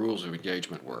restrictive rules of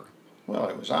engagement were? Well,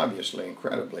 it was obviously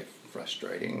incredibly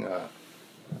frustrating.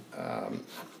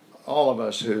 All of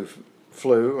us who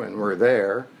flew and were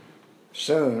there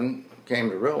soon came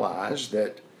to realize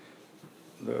that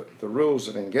the rules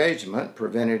of engagement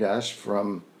prevented us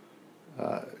from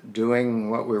doing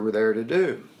what we were there to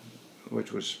do,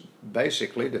 which was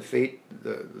basically defeat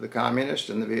the communists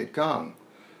and the Viet Cong.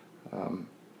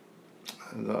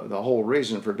 The whole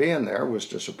reason for being there was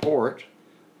to support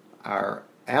our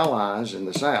allies in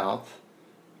the South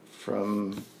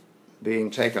from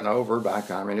being taken over by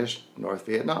communist North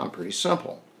Vietnam. Pretty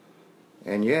simple.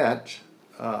 And yet,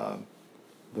 the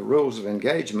rules of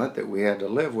engagement that we had to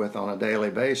live with on a daily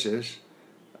basis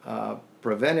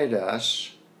prevented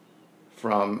us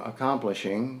from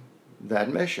accomplishing that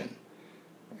mission.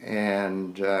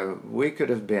 And we could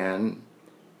have been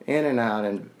in and out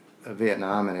in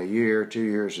Vietnam in a year, 2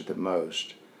 years at the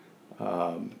most,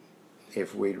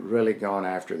 if we'd really gone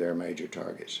after their major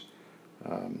targets.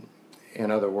 In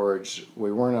other words,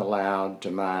 we weren't allowed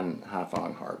to mine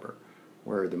Haiphong Harbor,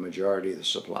 where the majority of the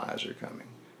supplies are coming.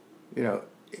 You know,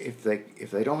 if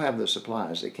they don't have the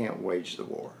supplies, they can't wage the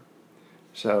war.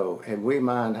 So had we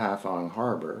mined Haiphong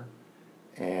Harbor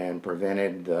and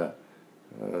prevented the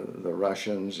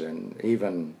Russians and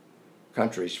even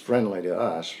countries friendly to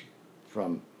us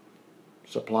from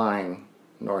supplying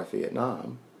North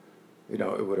Vietnam, you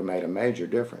know, it would have made a major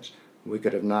difference. We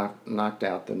could have knocked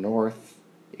out the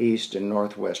northeast and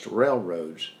northwest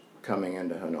railroads coming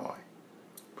into Hanoi,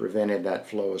 prevented that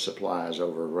flow of supplies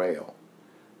over rail.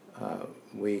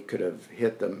 We could have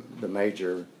hit the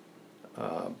major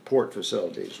port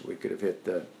facilities. We could have hit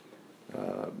the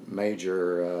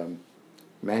major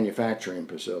manufacturing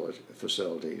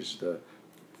facilities, the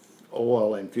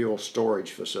oil and fuel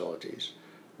storage facilities,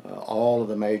 all of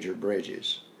the major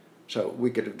bridges. So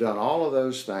we could have done all of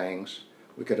those things.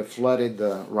 We could have flooded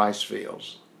the rice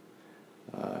fields,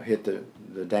 hit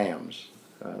the dams,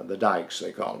 the dikes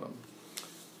they called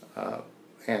them.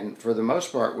 And for the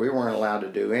most part, we weren't allowed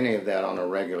to do any of that on a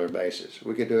regular basis.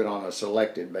 We could do it on a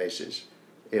selected basis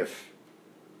if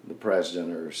the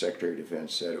President or Secretary of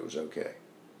Defense said it was okay.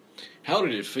 How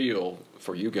did it feel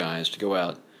for you guys to go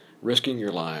out risking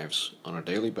your lives on a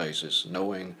daily basis,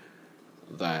 knowing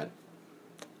that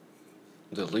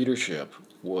the leadership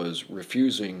was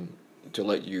refusing to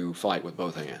let you fight with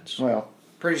both hands? Well,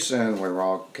 pretty soon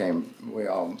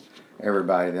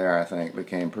everybody there, I think,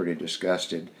 became pretty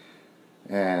disgusted.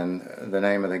 And the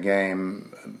name of the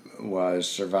game was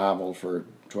survival for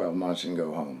 12 months and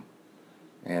go home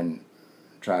and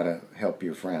try to help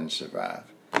your friends survive.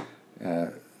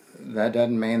 That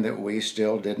doesn't mean that we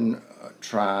still didn't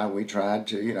try. We tried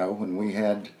to, you know, when we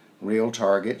had real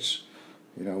targets,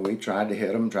 you know, we tried to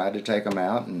hit them, tried to take them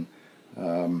out, and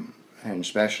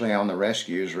especially on the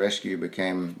rescues. Rescue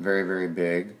became very, very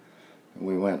big.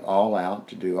 We went all out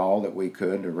to do all that we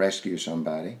could to rescue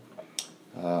somebody.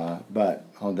 But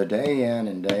on the day in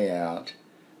and day out,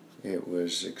 it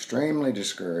was extremely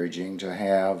discouraging to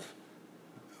have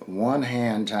one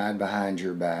hand tied behind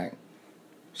your back,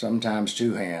 sometimes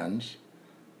two hands,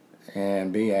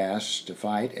 and be asked to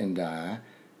fight and die,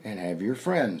 and have your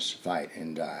friends fight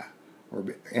and die,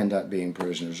 or end up being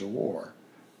prisoners of war.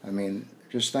 I mean,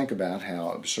 just think about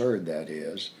how absurd that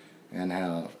is, and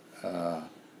how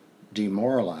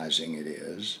demoralizing it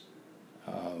is,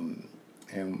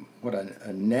 and what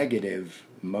a negative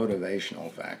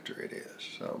motivational factor it is.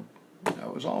 So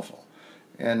that was awful.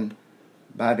 And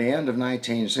by the end of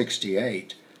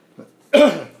 1968,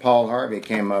 Paul Harvey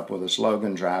came up with a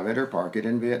slogan, "Drive it or park it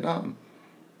in Vietnam."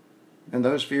 And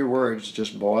those few words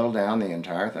just boiled down the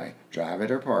entire thing. Drive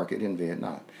it or park it in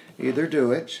Vietnam. Either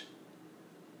do it,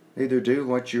 either do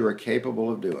what you are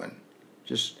capable of doing.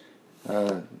 Just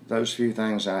those few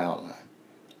things I outlined.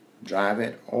 Drive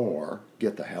it or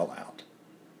get the hell out.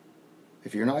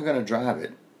 If you're not going to drive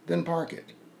it, then park it.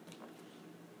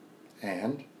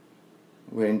 And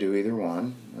we didn't do either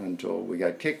one until we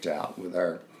got kicked out with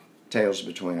our tails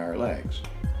between our legs.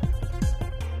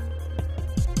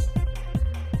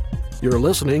 You're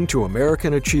listening to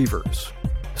American Achievers.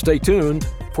 Stay tuned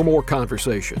for more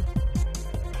conversation.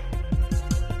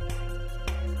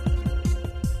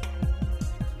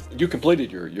 You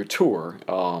completed your tour,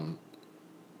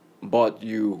 but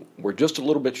you were just a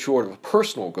little bit short of a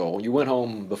personal goal. You went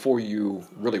home before you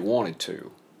really wanted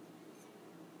to.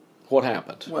 What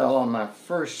happened? Well, on my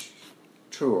first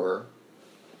tour,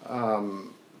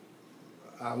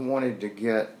 I wanted to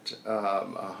get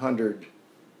 100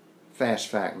 fast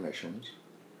fact missions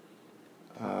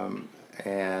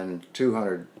and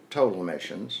 200 total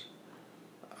missions,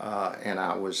 and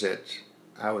I was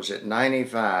at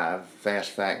 95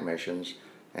 fast fact missions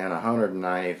and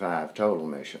 195 total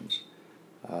missions.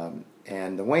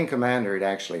 And the wing commander had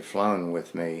actually flown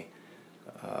with me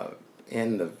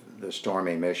in the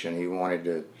Stormy mission. He wanted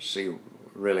to see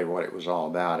really what it was all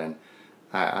about, and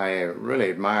I really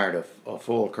admired a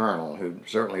full colonel who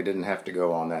certainly didn't have to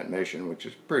go on that mission, which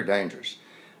is pretty dangerous,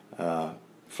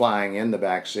 flying in the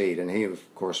back seat. And he, of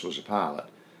course, was a pilot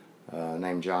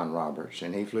named John Roberts,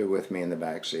 and he flew with me in the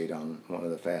back seat on one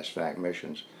of the fast fact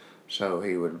missions, so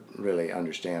he would really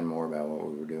understand more about what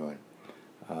we were doing.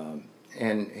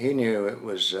 And he knew it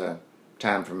was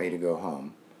time for me to go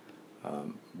home.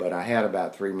 But I had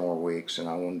about 3 more weeks, and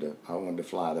I wanted to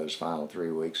fly those final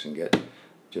 3 weeks and get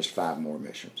just 5 more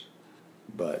missions.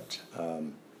 But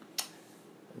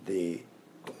the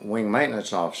wing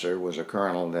maintenance officer was a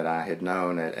colonel that I had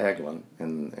known at Eglin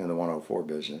in the 104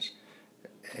 business,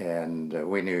 and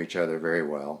we knew each other very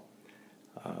well.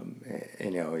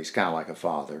 And, you know, he's kind of like a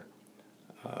father,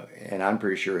 and I'm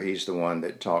pretty sure he's the one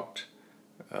that talked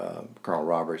Colonel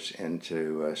Roberts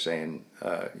into saying,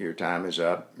 your time is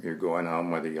up, you're going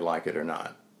home whether you like it or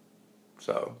not.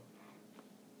 So,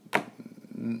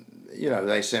 you know,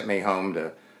 they sent me home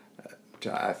to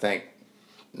I think,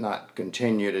 not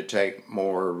continue to take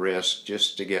more risk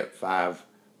just to get 5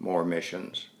 more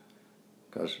missions.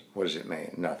 Because what does it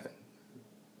mean? Nothing.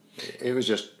 It was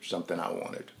just something I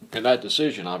wanted. And that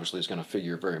decision obviously is going to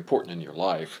figure very important in your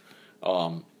life.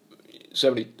 In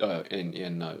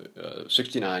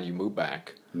 69, you move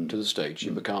back to the States.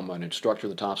 You become an instructor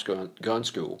of the Tops Gun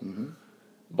School.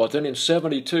 But then in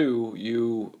 72,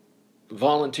 you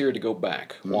volunteered to go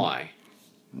back. Why?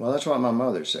 Well, that's what my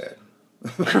mother said.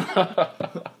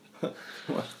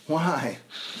 Why?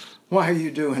 Why are you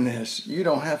doing this? You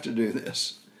don't have to do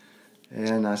this.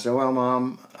 And I said, well,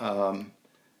 Mom,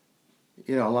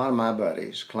 you know, a lot of my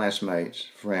buddies, classmates,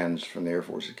 friends from the Air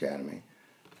Force Academy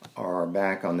are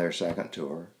back on their 2nd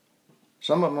tour,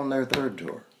 some of them on their 3rd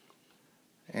tour.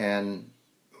 And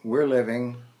we're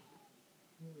living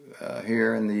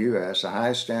here in the U.S., the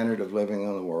highest standard of living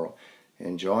in the world,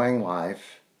 enjoying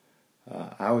life.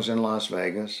 I was in Las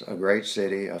Vegas, a great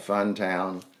city, a fun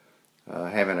town,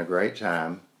 having a great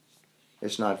time.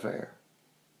 It's not fair.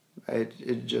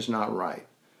 It's just not right.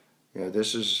 You know,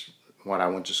 this is what I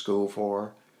went to school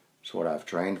for. It's what I've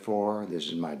trained for. This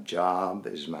is my job.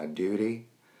 This is my duty.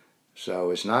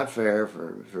 So it's not fair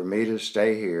for me to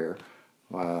stay here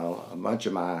while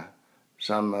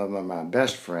some of my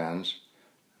best friends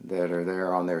that are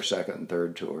there on their 2nd and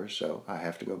 3rd tours, so I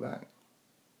have to go back.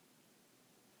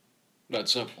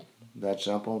 That's simple. That's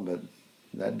simple, but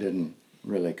that didn't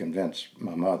really convince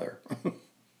my mother.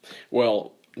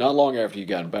 Well, not long after you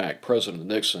got back, President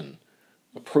Nixon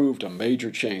approved a major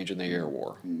change in the air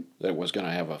war that was going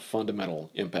to have a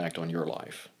fundamental impact on your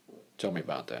life. Tell me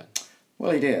about that.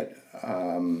 Well, he did.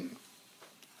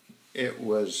 It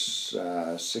was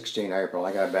 16 April.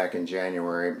 I got back in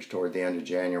January. It was toward the end of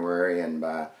January, and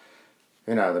by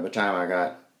the time I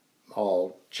got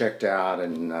all checked out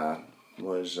and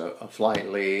was a flight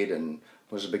lead and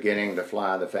was beginning to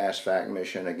fly the Fast Fact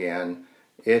mission again,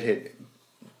 it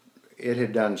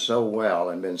had done so well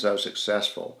and been so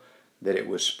successful that it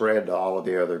was spread to all of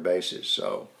the other bases.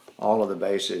 So all of the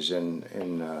bases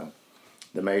in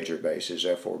the major bases,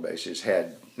 F4 bases,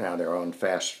 had now their own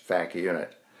Fast Fact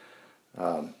unit.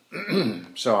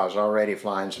 So I was already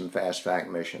flying some Fast Fact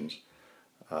missions.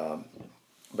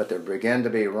 But there began to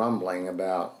be rumbling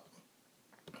about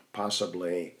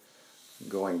possibly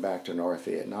going back to North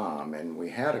Vietnam, and we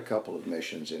had a couple of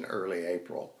missions in early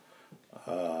April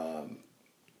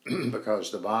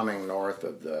because the bombing north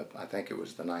of I think it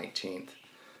was the 19th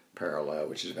parallel,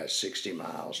 which is about 60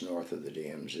 miles north of the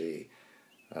DMZ,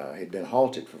 had been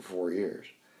halted for 4 years.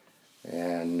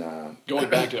 And going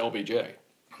back to LBJ.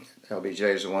 LBJ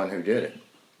is the one who did it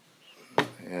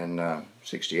in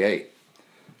 68.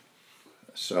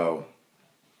 So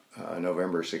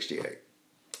November 68.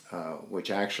 Which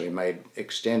actually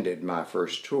extended my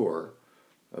first tour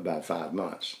about 5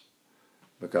 months,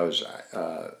 because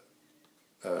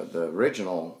the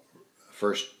original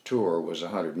first tour was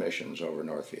 100 missions over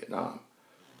North Vietnam,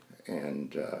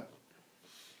 and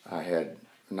I had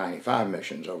 95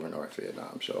 missions over North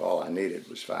Vietnam, so all I needed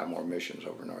was 5 more missions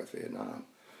over North Vietnam,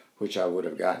 which I would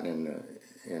have gotten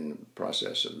in the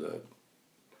process of the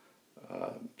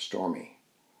Stormy.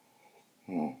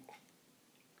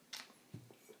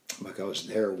 Because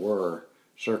there were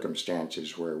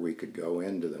circumstances where we could go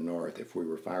into the North. If we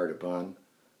were fired upon,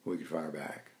 we could fire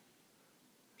back.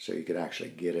 So you could actually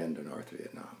get into North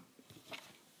Vietnam.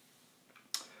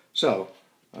 So,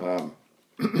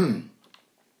 you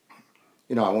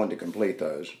know, I wanted to complete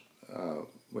those,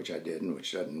 which I didn't,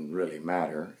 which doesn't really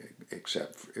matter,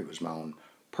 except it was my own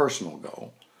personal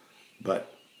goal.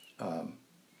 But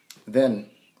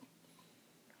then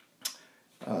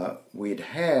we'd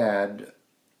had,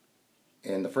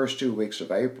 in the first 2 weeks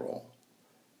of April,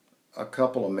 a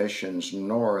couple of missions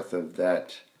north of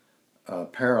that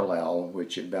parallel,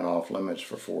 which had been off limits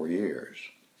for 4 years.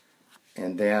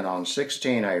 And then on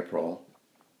 16 April,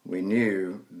 we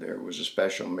knew there was a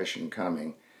special mission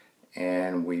coming,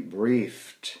 and we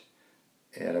briefed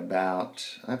at about,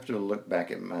 I have to look back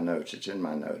at my notes, it's in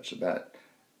my notes, about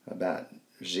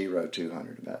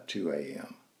 0200, about 2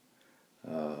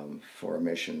 a.m. For a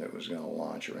mission that was going to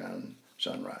launch around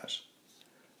sunrise.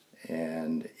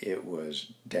 And it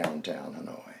was downtown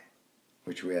Hanoi,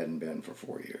 which we hadn't been for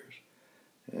 4 years.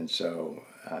 And so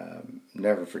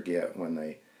never forget when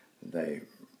they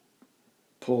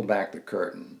pulled back the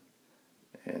curtain,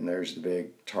 and there's the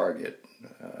big target,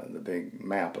 the big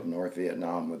map of North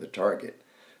Vietnam with the target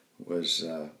was,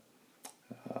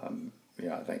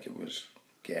 I think it was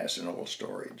gas and oil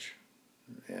storage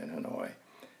in Hanoi.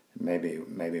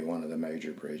 Maybe one of the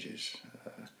major bridges.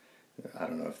 I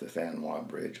don't know if the Than Hoa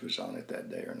Bridge was on it that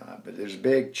day or not, but there's a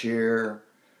big cheer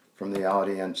from the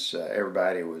audience.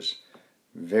 Everybody was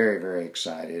very, very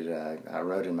excited. I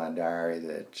wrote in my diary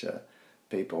that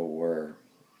people were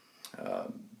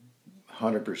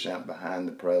 100% behind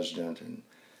the president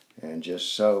and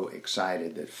just so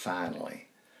excited that finally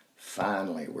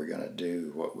we're going to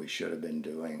do what we should have been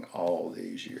doing all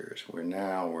these years. We're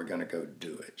going to go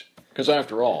do it. Because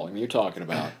after all, I mean, you're talking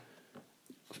about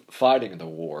fighting the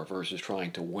war versus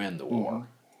trying to win the war. Mm-hmm.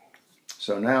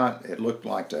 So now it looked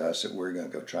like to us that we're going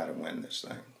to go try to win this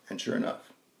thing. And sure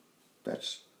enough,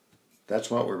 that's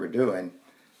what we were doing,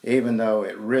 even though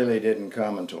it really didn't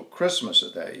come until Christmas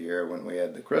of that year when we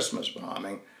had the Christmas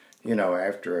bombing,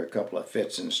 after a couple of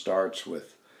fits and starts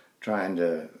with trying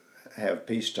to have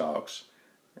peace talks.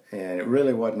 And it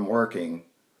really wasn't working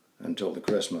until the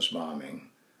Christmas bombing.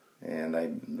 And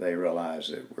they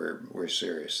realized that we're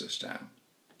serious this time.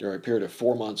 During a period of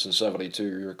 4 months in 72,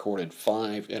 you recorded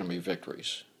 5 enemy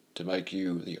victories to make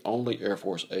you the only Air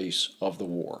Force ace of the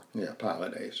war. Yeah,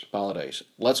 pilot ace. Pilot ace.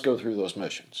 Let's go through those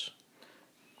missions.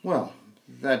 Well,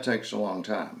 that takes a long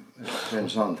time. It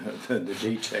depends on the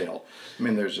detail. I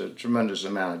mean, there's a tremendous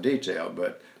amount of detail,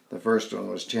 but the first one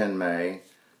was 10 May.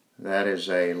 That is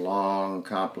a long,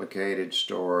 complicated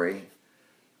story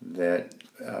that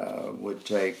would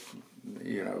take,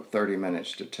 30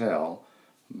 minutes to tell,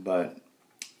 but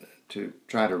to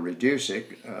try to reduce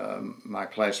it, my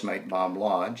classmate Bob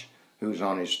Lodge, who's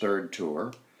on his 3rd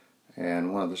tour,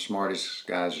 and one of the smartest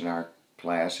guys in our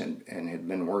class, and had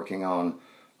been working on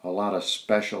a lot of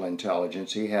special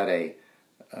intelligence. He had a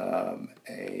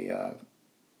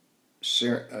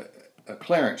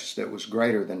clearance that was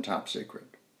greater than top secret,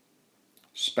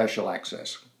 special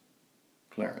access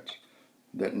clearance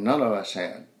that none of us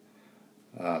had,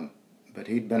 but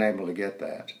he'd been able to get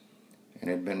that. And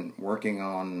had been working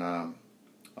on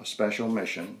a special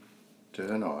mission to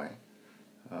Hanoi.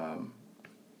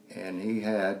 And he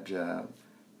had,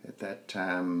 at that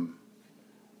time,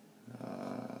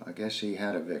 I guess he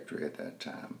had a victory at that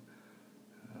time.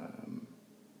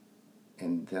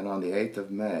 And then on the 8th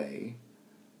of May,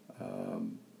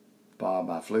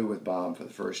 I flew with Bob for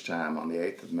the first time on the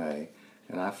 8th of May,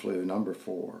 and I flew number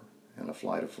 4 in a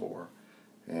flight of 4.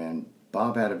 And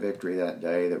Bob had a victory that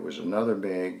day. There was another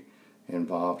big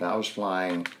involved. I was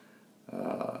flying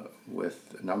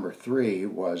with number 3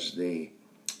 was the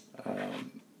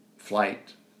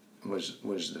flight, was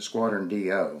the Squadron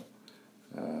DO,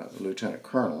 Lieutenant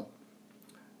Colonel,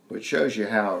 which shows you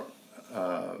how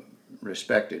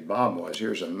respected Bob was.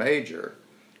 Here's a major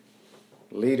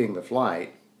leading the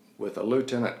flight with a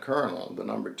Lieutenant Colonel, the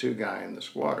number 2 guy in the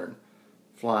squadron,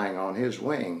 flying on his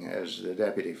wing as the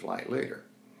deputy flight leader.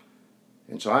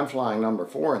 And so I'm flying number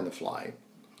 4 in the flight,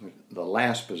 the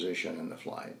last position in the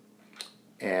flight,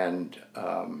 and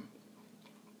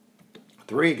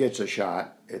 3 gets a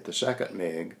shot at the 2nd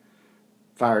MiG,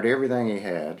 fired everything he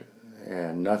had,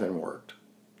 and nothing worked,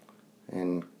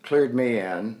 and cleared me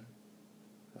in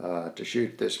to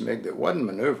shoot this MiG that wasn't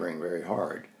maneuvering very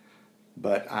hard,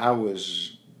 but I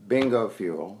was bingo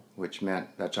fuel, which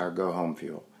meant that's our go-home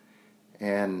fuel,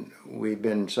 and we've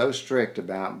been so strict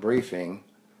about briefing,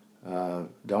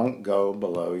 don't go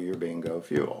below your bingo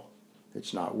fuel.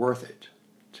 It's not worth it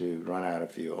to run out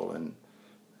of fuel and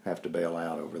have to bail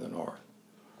out over the north.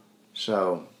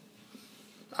 So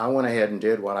I went ahead and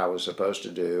did what I was supposed to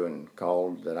do and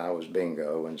called that I was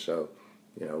bingo. And so,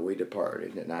 we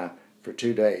departed. And I, for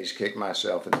 2 days, kicked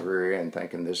myself in the rear end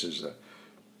thinking this is the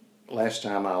last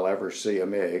time I'll ever see a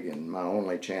MiG and my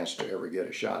only chance to ever get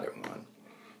a shot at one.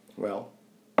 Well,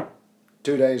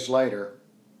 2 days later,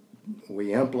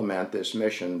 we implement this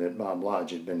mission that Bob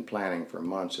Lodge had been planning for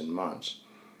months and months.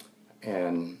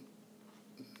 And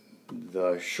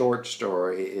the short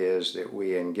story is that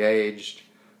we engaged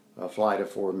a flight of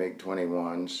 4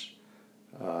 MiG-21s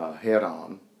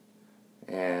head-on,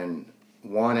 and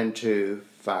 1 and 2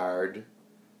 fired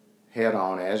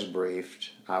head-on as briefed.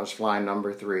 I was flying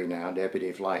number 3 now,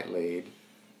 deputy flight lead.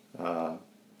 The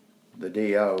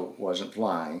DO wasn't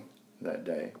flying that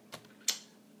day,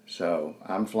 so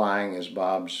I'm flying as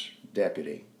Bob's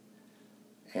deputy,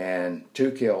 and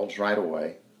 2 kills right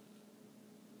away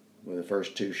with the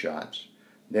first 2 shots.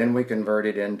 Then we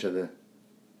converted into the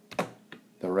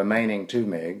remaining 2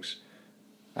 MiGs.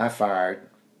 I fired,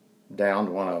 downed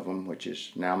one of them, which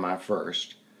is now my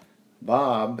first.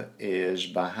 Bob is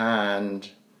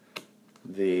behind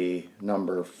the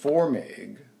number 4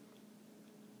 MiG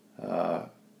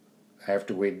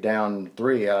after we'd downed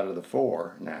 3 out of the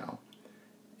 4 now.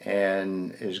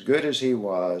 And as good as he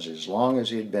was, as long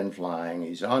as he'd been flying,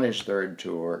 he's on his 3rd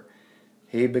tour,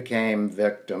 he became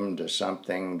victim to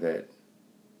something that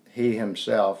he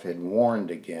himself had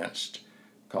warned against,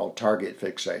 called target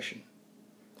fixation.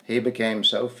 He became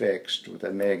so fixed with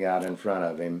a MiG out in front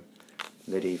of him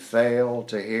that he failed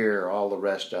to hear all the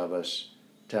rest of us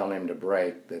telling him to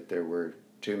brake, that there were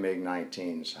 2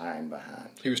 MiG-19s high and behind.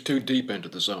 He was too deep into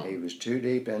the zone. He was too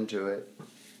deep into it.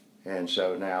 And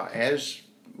so now, as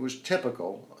was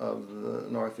typical of the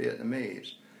North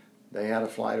Vietnamese, they had a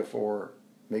flight of 4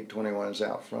 MiG-21s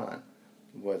out front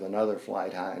with another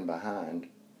flight high and behind.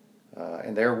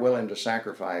 And they're willing to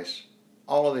sacrifice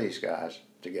all of these guys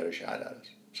to get a shot at us.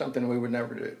 Something we would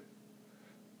never do.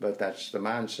 But that's the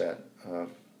mindset of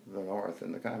the North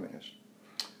and the communists.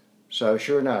 So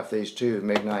sure enough, these 2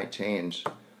 MiG-19s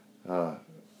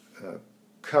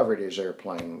covered his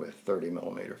airplane with 30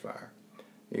 millimeter fire.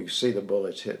 You can see the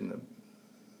bullets hitting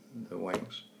the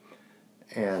wings.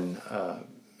 And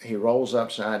he rolls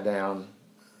upside down,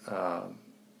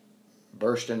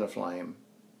 bursts into flame,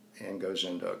 and goes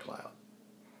into a cloud.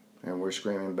 And we're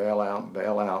screaming, bail out,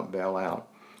 bail out, bail out.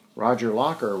 Roger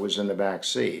Locker was in the back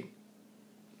seat.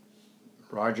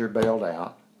 Roger bailed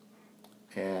out,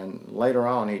 and later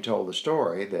on he told the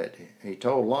story that he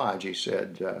told Lodge, he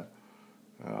said,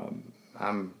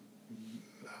 I'm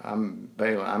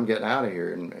bailing, I'm getting out of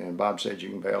here, and Bob said, you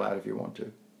can bail out if you want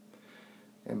to.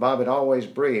 And Bob had always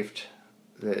briefed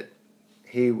that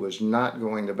he was not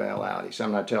going to bail out. He said,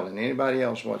 I'm not telling anybody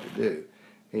else what to do.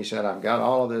 He said, I've got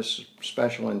all of this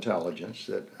special intelligence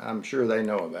that I'm sure they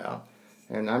know about,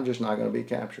 and I'm just not going to be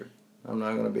captured. I'm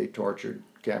not going to be tortured,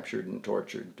 captured, and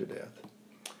tortured to death.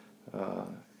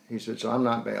 He said, so I'm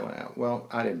not bailing out. Well,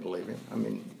 I didn't believe him. I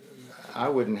mean, I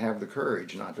wouldn't have the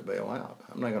courage not to bail out.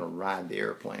 I'm not going to ride the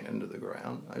airplane into the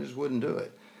ground. I just wouldn't do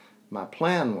it. My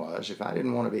plan was, if I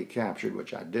didn't want to be captured,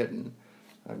 which I didn't,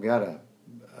 I've got a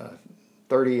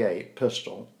 38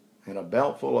 pistol and a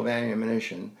belt full of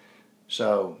ammunition.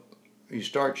 So you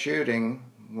start shooting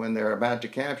when they're about to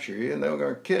capture you, and they're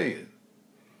going to kill you.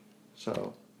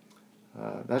 So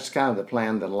that's kind of the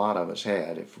plan that a lot of us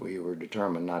had if we were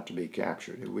determined not to be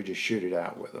captured. We just shoot it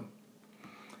out with them.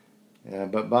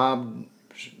 But Bob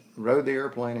rode the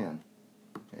airplane in,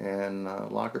 and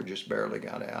Locker just barely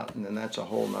got out, and then that's a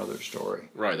whole nother story.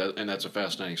 Right, and that's a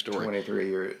fascinating story.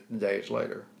 23 days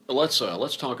later. Let's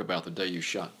talk about the day you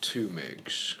shot 2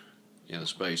 MiGs in the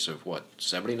space of, what,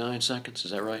 79 seconds?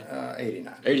 Is that right?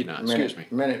 89. 89, excuse me.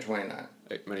 Minute 29.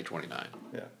 Minute 29.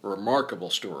 Yeah. Remarkable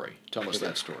story. Tell us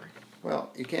that story.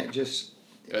 Well, you can't just...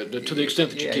 to the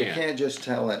extent that you can. You can't just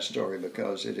tell that story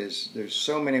because there's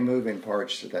so many moving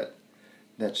parts to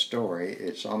that story.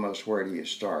 It's almost, where do you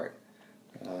start?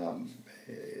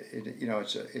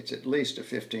 It's at least a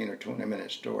 15 or 20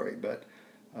 minute story, but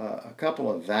a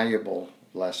couple of valuable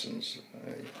lessons.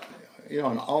 In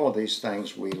all of these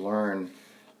things we learn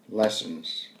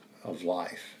lessons of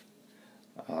life.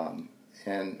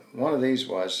 And one of these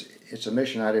was, it's a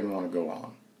mission I didn't want to go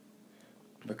on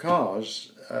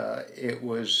because it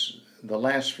was the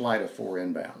last flight of 4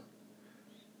 inbound,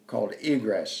 called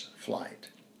egress flight,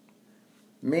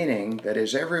 meaning that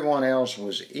as everyone else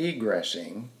was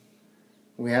egressing,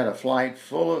 we had a flight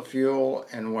full of fuel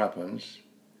and weapons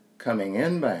coming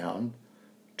inbound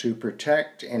to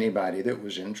protect anybody that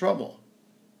was in trouble.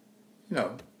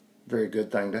 Very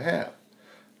good thing to have.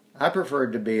 I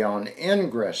preferred to be on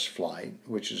ingress flight,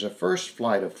 which is a first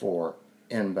flight of 4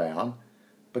 inbound,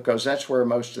 because that's where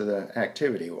most of the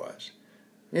activity was.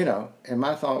 You know, and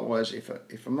my thought was, if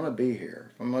I'm going to be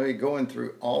here, if I'm going to be going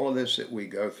through all of this that we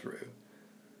go through,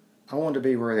 I wanted to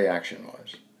be where the action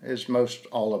was, as most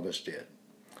all of us did.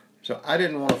 So I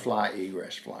didn't want to fly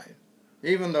egress flight.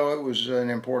 Even though it was an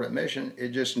important mission, it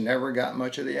just never got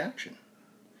much of the action.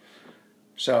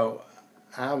 So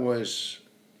I was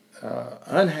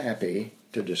unhappy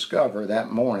to discover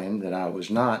that morning that I was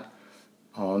not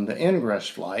on the ingress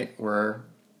flight where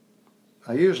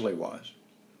I usually was,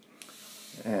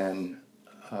 and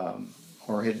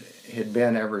or had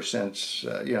been ever since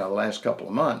the last couple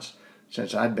of months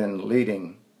since I'd been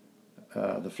leading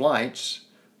the flights.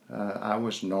 I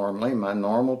was normally, my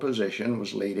normal position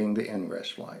was leading the ingress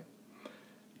flight.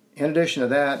 In addition to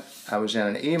that, I was in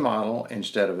an E model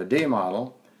instead of a D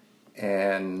model,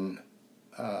 and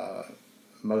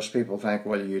most people think,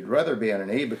 well, you'd rather be in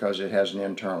an E because it has an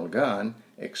internal gun,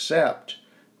 except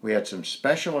we had some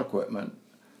special equipment,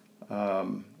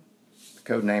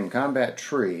 codenamed Combat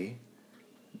Tree,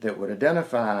 that would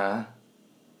identify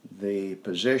the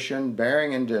position,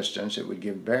 bearing, and distance. It would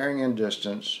give bearing and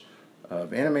distance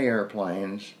of enemy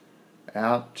airplanes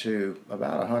out to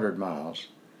about 100 miles,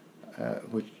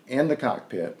 which in the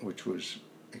cockpit, which was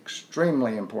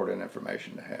extremely important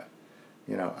information to have.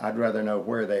 You know, I'd rather know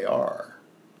where they are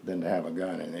than to have a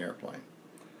gun in the airplane.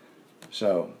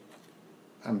 So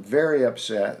I'm very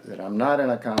upset that I'm not in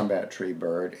a Combat Tree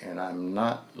bird and I'm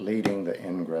not leading the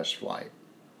ingress flight.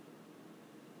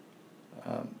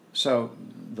 So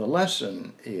the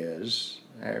lesson is,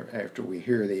 after we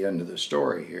hear the end of the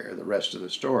story here, the rest of the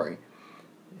story,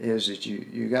 is that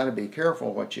you got to be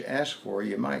careful what you ask for.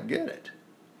 You might get it,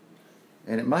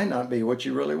 and it might not be what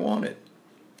you really wanted.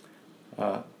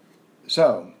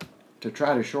 So to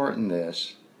try to shorten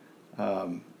this,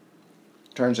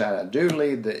 turns out I do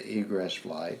lead the egress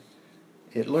flight.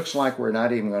 It looks like we're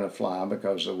not even going to fly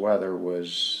because the weather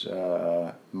was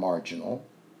marginal,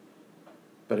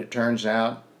 but it turns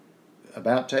out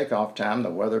about takeoff time, the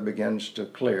weather begins to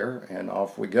clear, and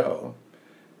off we go.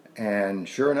 And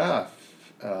sure enough,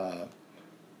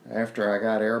 after I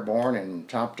got airborne and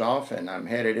topped off and I'm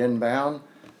headed inbound,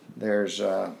 there's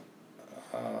an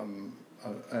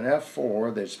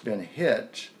F-4 that's been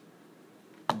hit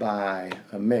by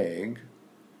a MiG,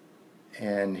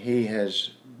 and he has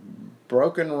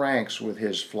broken ranks with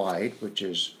his flight, which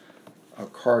is a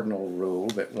cardinal rule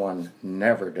that one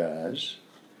never does.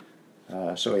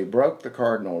 So he broke the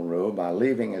cardinal rule by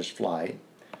leaving his flight.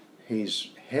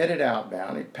 He's headed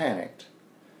outbound. He panicked.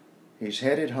 He's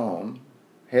headed home,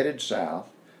 headed south,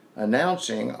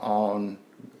 announcing on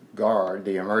guard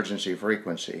the emergency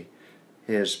frequency,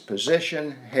 his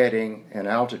position, heading, and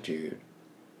altitude,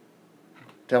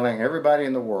 telling everybody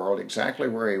in the world exactly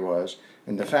where he was,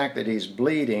 and the fact that he's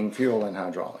bleeding fuel and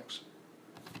hydraulics.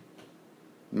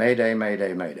 Mayday,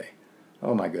 mayday, mayday.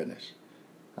 Oh my goodness.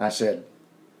 I said,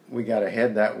 we got to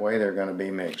head that way, there are going to be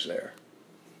MiGs there.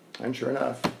 And sure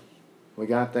enough, we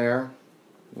got there,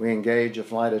 we engaged a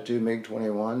flight of 2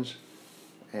 MiG-21s,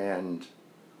 and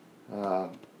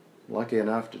lucky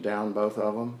enough to down both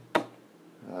of them.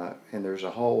 And there's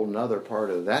a whole nother part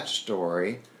of that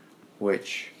story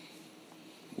which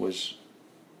was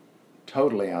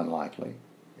totally unlikely.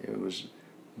 It was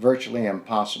virtually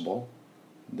impossible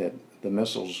that the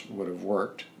missiles would have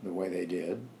worked the way they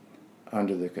did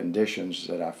under the conditions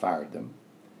that I fired them.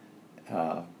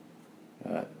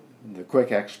 The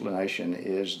quick explanation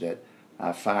is that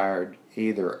I fired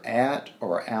either at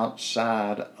or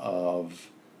outside of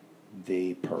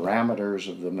the parameters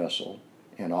of the missile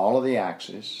in all of the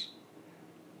axes,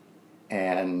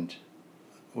 and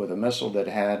with a missile that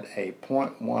had a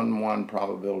 0.11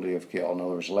 probability of kill, in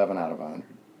other words 11 out of 100.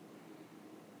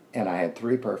 And I had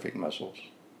 3 perfect missiles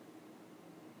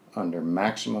under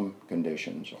maximum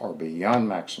conditions or beyond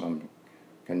maximum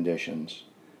conditions,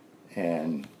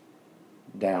 and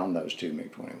down those 2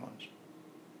 MiG-21s.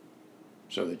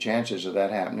 So the chances of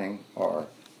that happening are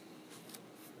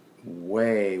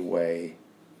way, way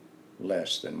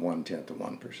less than 1/10 of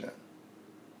 1%.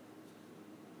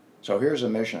 So here's a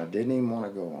mission I didn't even want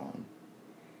to go on.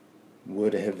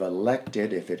 Would have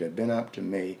elected, if it had been up to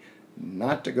me,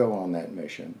 not to go on that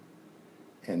mission,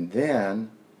 and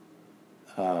then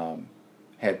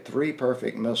had 3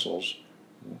 perfect missiles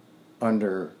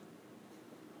under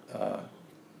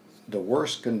the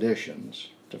worst conditions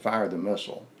to fire the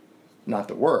missile. Not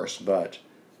the worst, but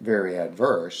very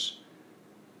adverse,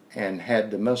 and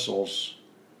had the missiles,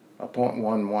 a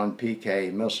 0.11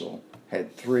 PK missile,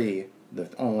 had 3,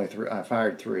 only 3, I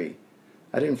fired 3,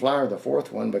 I didn't fire the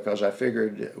fourth one because I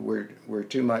figured we're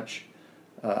too much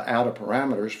out of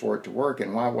parameters for it to work,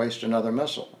 and why waste another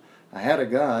missile? I had a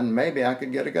gun, maybe I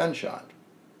could get a gunshot.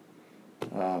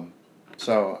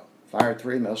 So fired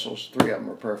 3 missiles, 3 of them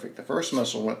were perfect. The first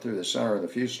missile went through the center of the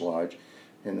fuselage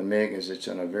in the MiG as it's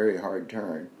in a very hard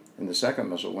turn, and the second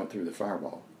missile went through the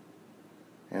fireball.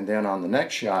 And then on the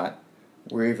next shot,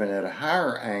 we're even at a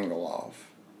higher angle off.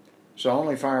 So I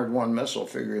only fired 1 missile,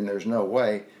 figuring there's no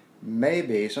way.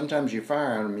 Maybe, sometimes you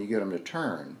fire on them, you get them to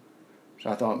turn.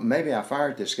 So I thought, maybe I fire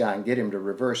at this guy and get him to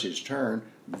reverse his turn,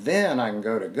 then I can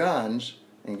go to guns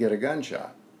and get a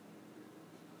gunshot.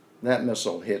 That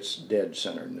missile hits dead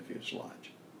center in the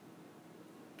fuselage.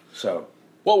 So,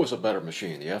 what was a better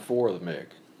machine, the F-4 or the MiG?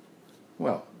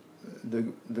 Well,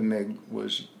 the MiG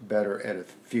was better at a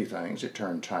few things. It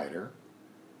turned tighter,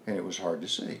 and it was hard to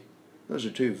see. Those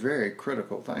are 2 very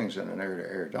critical things in an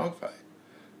air-to-air dogfight.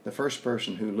 The first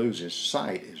person who loses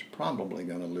sight is probably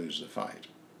going to lose the fight.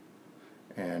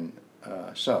 And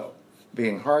so,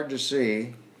 being hard to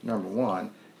see, number 1,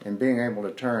 and being able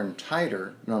to turn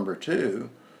tighter, number 2,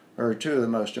 are 2 of the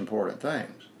most important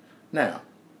things. Now,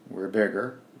 we're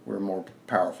bigger, we're more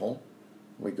powerful,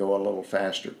 we go a little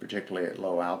faster, particularly at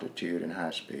low altitude and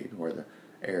high speed where the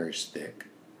air is thick.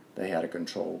 They had a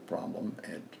control problem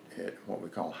at what we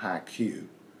call high Q,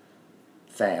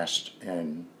 fast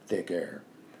and thick air.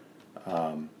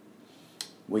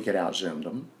 We could outzoom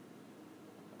them.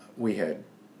 We had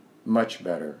much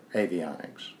better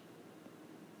avionics.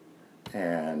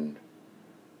 And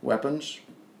weapons,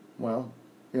 well,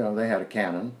 they had a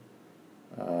cannon,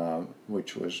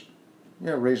 which was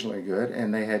reasonably good,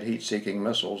 and they had heat-seeking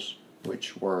missiles,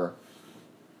 which were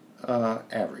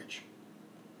average.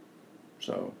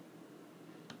 So,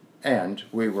 and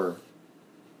we were,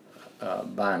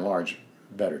 by and large,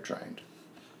 better trained.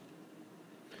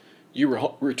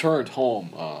 You returned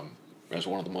home as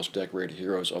one of the most decorated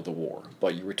heroes of the war,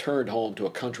 but you returned home to a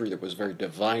country that was very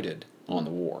divided on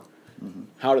the war. Mm-hmm.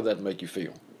 How did that make you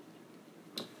feel?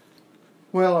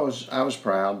 Well, I was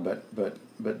proud,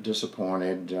 but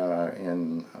disappointed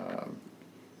in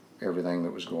everything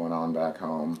that was going on back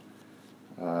home.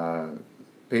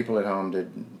 People at home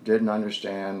didn't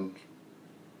understand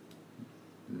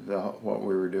what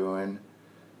we were doing.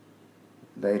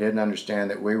 They didn't understand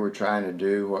that we were trying to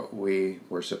do what we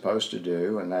were supposed to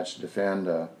do, and that's defend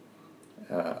an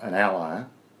ally.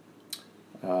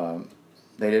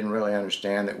 They didn't really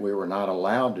understand that we were not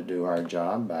allowed to do our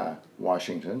job by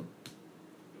Washington.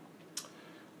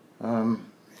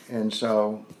 And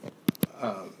so,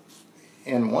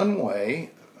 in one way,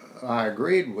 I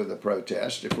agreed with the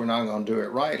protest. If we're not going to do it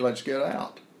right, let's get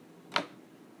out.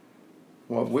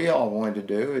 What we all wanted to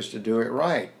do is to do it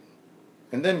right,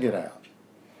 and then get out.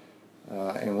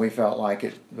 And we felt like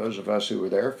it, those of us who were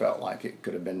there felt like it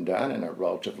could have been done in a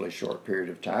relatively short period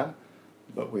of time,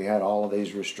 but we had all of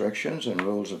these restrictions and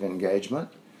rules of engagement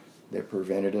that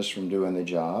prevented us from doing the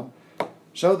job.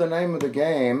 So the name of the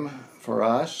game for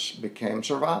us became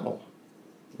survival.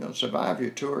 Survive your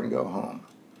tour and go home.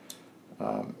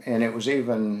 And it was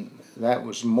that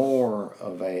was more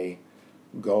of a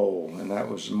goal, and that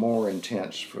was more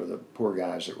intense for the poor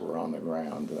guys that were on the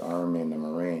ground, the Army and the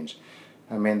Marines.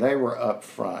 I mean, they were up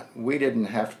front. We didn't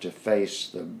have to face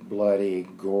the bloody,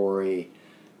 gory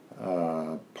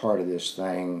part of this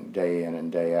thing day in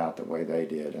and day out the way they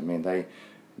did. I mean, they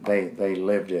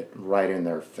lived it right in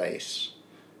their face,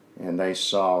 and they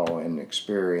saw and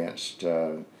experienced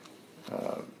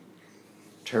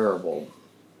terrible,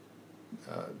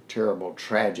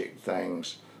 tragic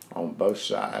things on both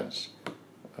sides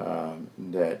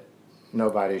that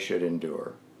nobody should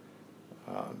endure.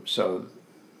 So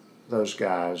those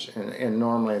guys, and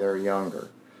normally they're younger.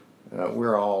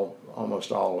 We're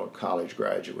almost all college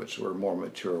graduates. We're more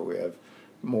mature. We have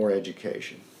more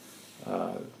education.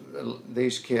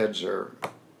 These kids are,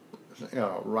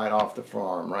 right off the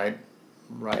farm,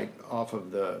 right off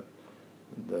of the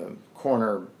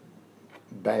corner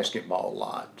basketball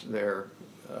lot. They're,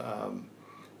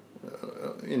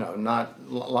 not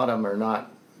a lot of them are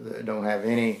not. They don't have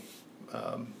any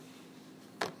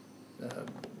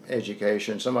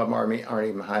education. Some of them aren't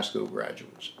even high school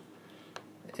graduates.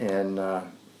 And, I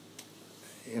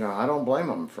don't blame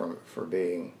them for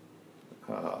being,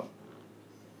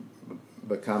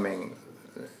 becoming,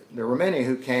 there were many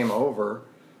who came over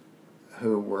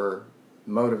who were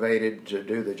motivated to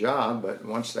do the job, but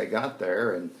once they got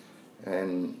there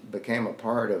and became a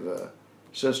part of a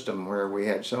system where we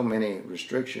had so many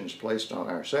restrictions placed on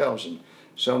ourselves and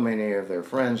so many of their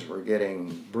friends were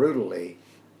getting brutally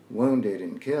wounded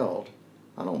and killed,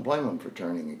 I don't blame them for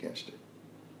turning against it.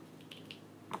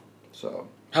 So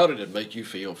How did it make you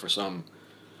feel for some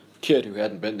kid who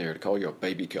hadn't been there to call you a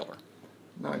baby killer?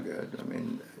 Not good. I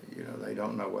mean, they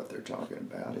don't know what they're talking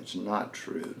about. It's not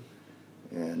true.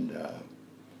 And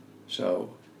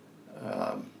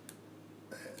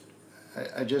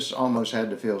I just almost had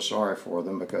to feel sorry for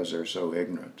them because they're so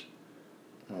ignorant.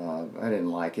 I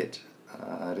didn't like it.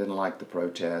 I didn't like the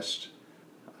protest.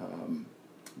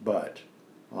 But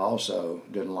I also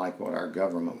didn't like what our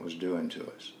government was doing to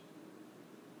us.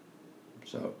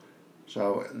 So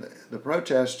the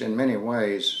protest in many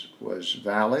ways was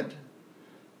valid.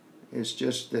 It's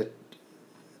just that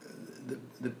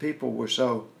the people were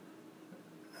so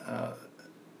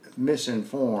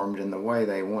misinformed in the way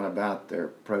they went about their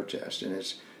protest, and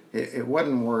it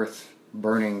wasn't worth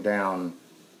burning down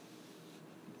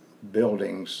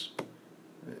buildings,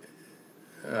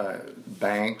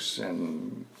 banks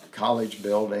and college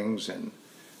buildings, and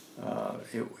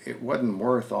it wasn't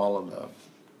worth all of the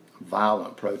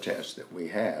violent protests that we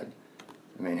had.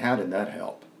 I mean, how did that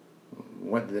help?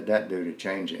 What did that do to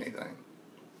change anything?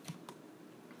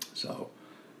 So,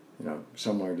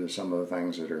 similar to some of the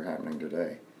things that are happening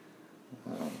today.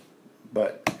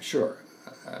 But sure,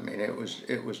 I mean, it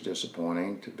was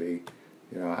disappointing to be,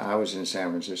 I was in San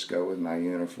Francisco with my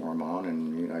uniform on,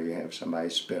 and you have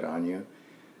somebody spit on you.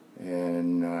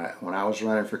 And when I was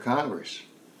running for Congress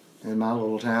in my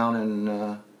little town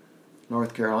in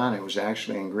North Carolina, it was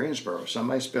actually in Greensboro,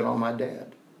 somebody spit on my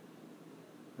dad.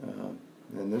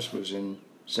 And this was in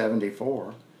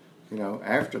 '74,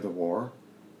 after the war,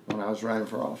 when I was running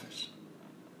for office.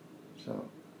 So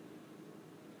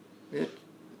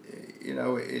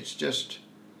it's just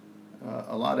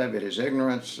a lot of it is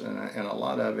ignorance, and a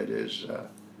lot of it is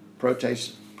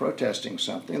protesting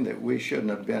something that we shouldn't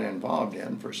have been involved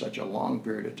in for such a long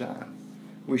period of time.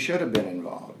 We should have been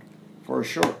involved for a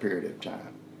short period of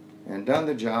time and done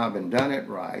the job and done it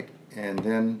right, and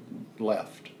then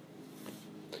left.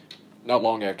 Not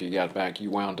long after you got back, you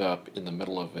wound up in the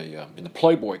middle of in the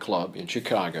Playboy Club in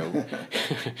Chicago,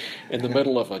 in the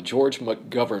middle of a George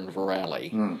McGovern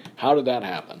rally. How did that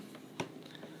happen?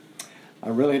 I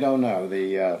really don't know.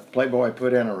 The Playboy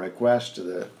put in a request to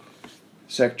the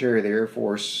Secretary of the Air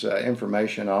Force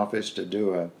Information Office to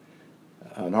do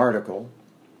an article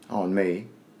on me,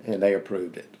 and they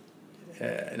approved it.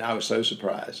 And I was so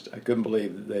surprised. I couldn't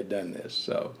believe that they'd done this.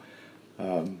 So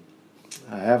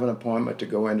I have an appointment to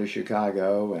go into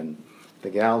Chicago, and the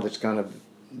gal that's going to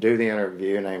do the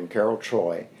interview, named Carol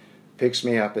Troy, picks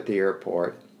me up at the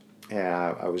airport.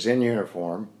 I was in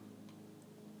uniform,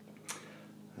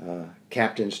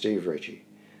 Captain Steve Ritchie.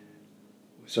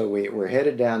 So we're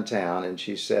headed downtown, and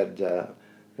she said,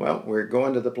 well, we're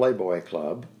going to the Playboy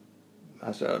Club.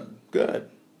 I said, good.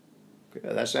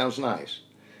 That sounds nice.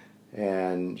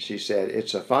 And she said,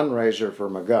 it's a fundraiser for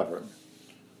McGovern.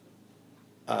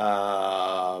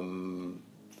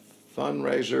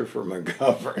 Fundraiser for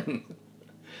McGovern.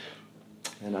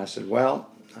 And I said, well,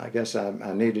 I guess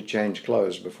I need to change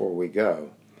clothes before we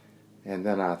go. And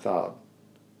then I thought,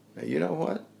 you know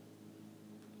what?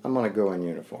 I'm going to go in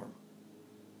uniform.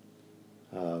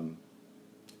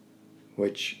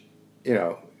 Which,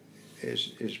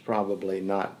 is probably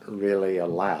not really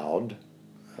allowed,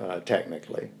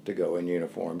 technically, to go in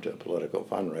uniform to a political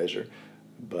fundraiser.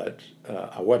 But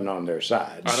I wasn't on their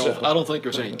side. I don't think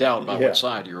there's any doubt about what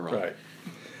side you're on.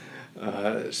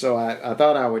 Right. So I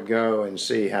thought I would go and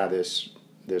see how this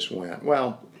went.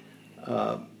 Well,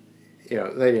 they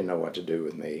didn't know what to do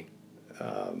with me,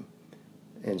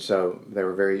 and so they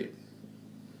were very,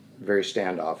 very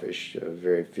standoffish.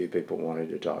 Very few people wanted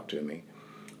to talk to me,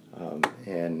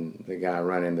 and the guy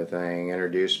running the thing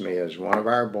introduced me as one of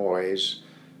our boys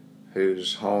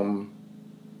who's home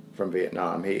from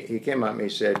Vietnam. He came up and he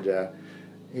said,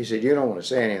 you don't want to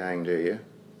say anything, do you?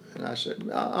 And I said,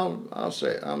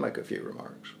 I'll make a few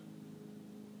remarks.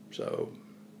 So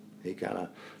he kind of,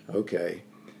 okay.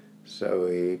 So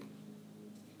he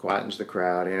quietens the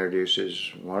crowd,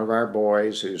 introduces one of our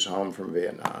boys who's home from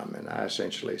Vietnam, and I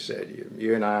essentially said,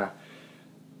 you and I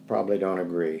probably don't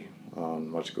agree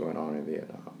on what's going on in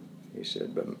Vietnam. He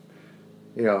said, but,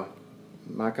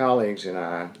 my colleagues and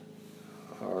I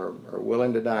are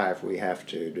willing to die if we have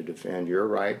to defend your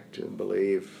right to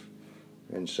believe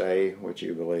and say what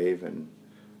you believe, and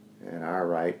our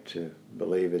right to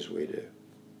believe as we do.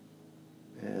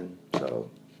 And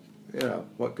so,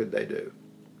 what could they do?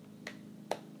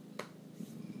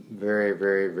 Very,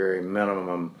 very, very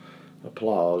minimum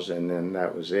applause, and then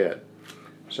that was it.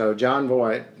 So John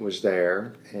Voight was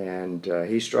there, and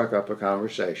he struck up a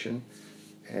conversation,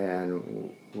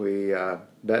 and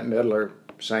Bette Midler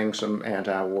sang some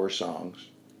anti-war songs,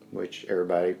 which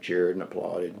everybody cheered and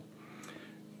applauded.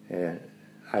 And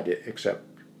I did, except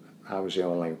I was the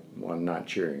only one not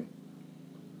cheering.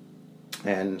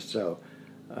 And so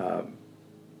I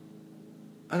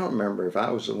don't remember if I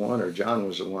was the one or John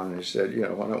was the one who said,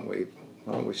 why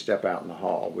don't we step out in the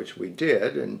hall, which we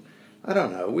did. And I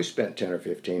don't know, we spent 10 or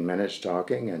 15 minutes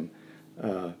talking, and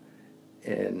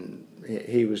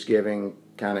he was giving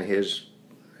kind of his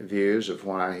views of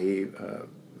why he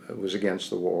was against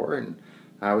the war, and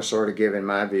I was sort of giving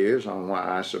my views on why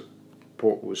I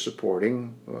was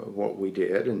supporting what we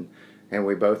did, and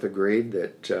we both agreed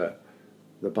that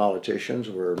the politicians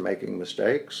were making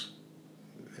mistakes,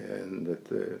 and that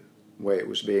the way it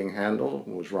was being handled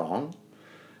was wrong.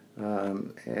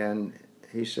 And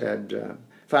he said,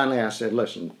 finally I said,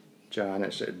 listen, John, I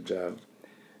said,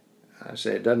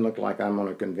 it doesn't look like I'm going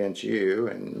to convince you,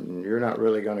 and you're not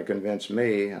really going to convince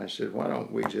me. I said, why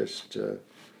don't we just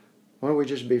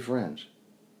be friends?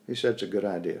 He said, it's a good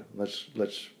idea. Let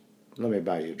me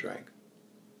buy you a drink.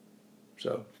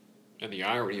 So. And the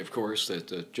irony, of course,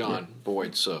 that John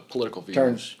Boyd's political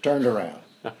views turned around.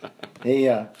 He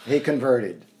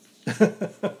converted.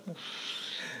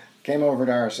 Came over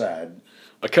to our side.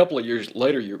 A couple of years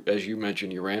later, as you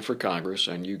mentioned, you ran for Congress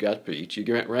and you got beat. You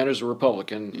ran as a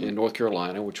Republican in North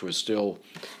Carolina, which was still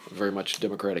very much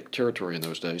Democratic territory in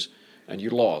those days, and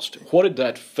you lost. What did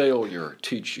that failure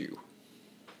teach you?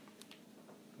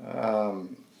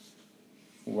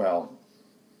 Well,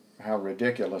 how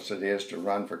ridiculous it is to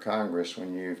run for Congress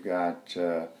when you've got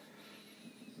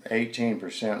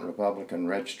 18% Republican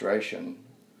registration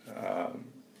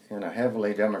in a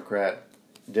heavily Democrat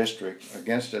district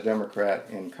against a Democrat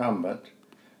incumbent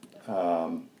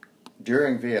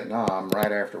during Vietnam,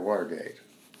 right after Watergate.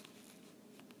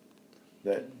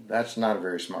 That's not a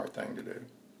very smart thing to do.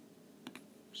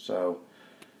 So,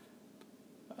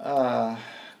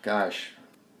 gosh,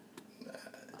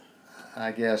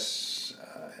 I guess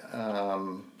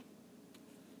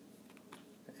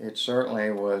it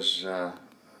certainly was a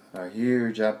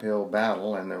huge uphill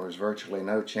battle, and there was virtually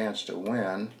no chance to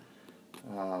win.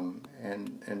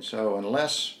 And so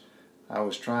unless I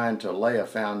was trying to lay a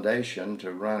foundation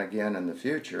to run again in the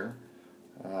future,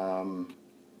 there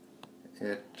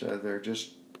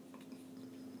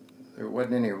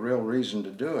wasn't any real reason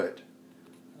to do it.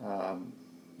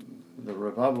 The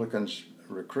Republicans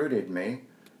recruited me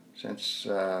since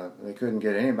they couldn't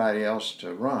get anybody else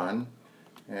to run,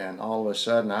 and all of a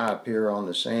sudden I appear on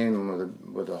the scene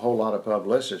with a whole lot of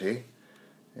publicity,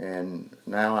 and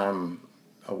now I'm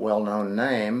a well-known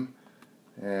name,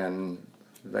 and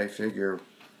they figure,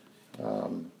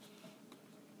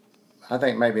 I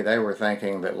think maybe they were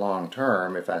thinking that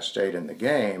long-term, if I stayed in the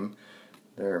game,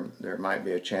 there might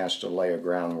be a chance to lay a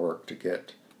groundwork to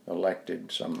get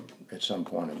elected at some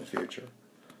point in the future.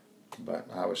 But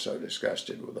I was so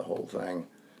disgusted with the whole thing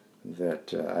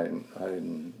that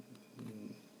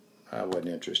I wasn't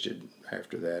interested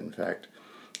after that. In fact,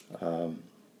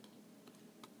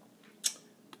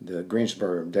 the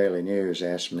Greensboro Daily News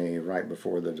asked me right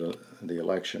before the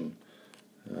election,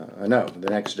 the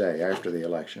next day after the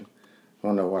election, I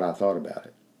want to know what I thought about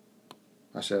it.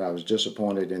 I said I was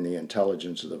disappointed in the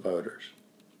intelligence of the voters,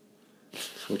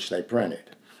 which they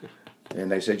printed. And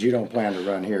they said, you don't plan to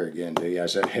run here again, do you? I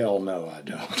said, hell no, I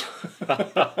don't.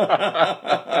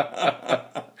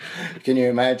 Can you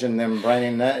imagine them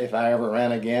braining that, if I ever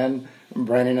ran again,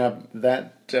 braining up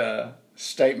that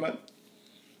statement?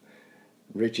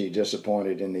 Richie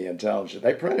disappointed in the intelligence.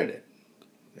 They printed it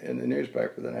in the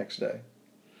newspaper the next day,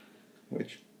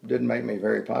 which didn't make me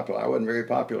very popular. I wasn't very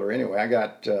popular anyway. I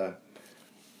got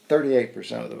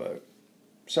 38% of the vote.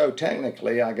 So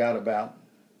technically I got about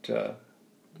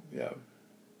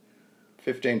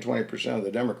 15-20% of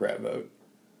the Democrat vote.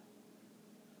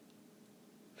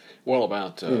 Well,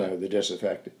 about the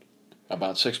disaffected.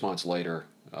 About 6 months later,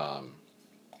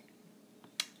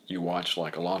 you watched,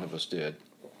 like a lot of us did,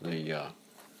 the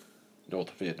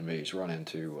North Vietnamese run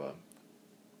into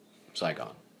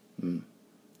Saigon. Mm.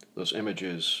 Those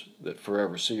images that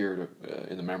forever seared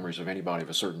in the memories of anybody of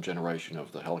a certain generation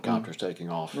of the helicopters taking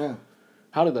off. Yeah.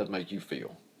 How did that make you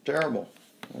feel? Terrible.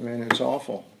 I mean, it's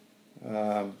awful.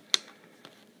 I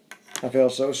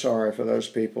felt so sorry for those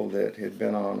people that had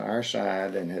been on our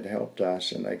side and had helped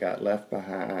us, and they got left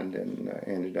behind and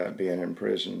ended up being in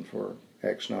prison for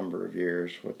X number of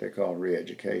years, what they call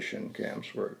re-education camps,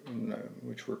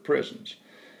 which were prisons.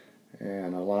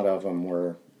 And a lot of them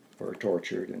were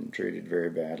tortured and treated very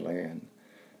badly, and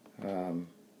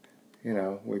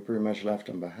we pretty much left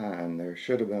them behind. There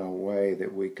should have been a way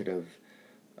that we could have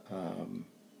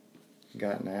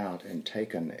gotten out and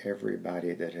taken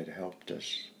everybody that had helped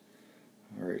us,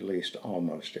 or at least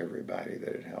almost everybody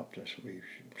that had helped us. We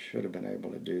should have been able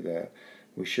to do that.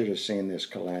 we should have seen this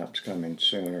collapse coming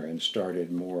sooner and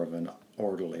started more of an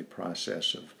orderly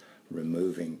process of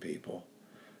removing people.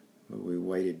 But we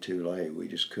waited too late. We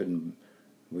just couldn't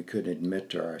admit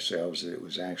to ourselves that it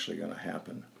was actually going to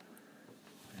happen.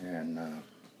 And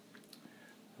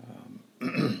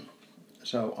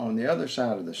so on the other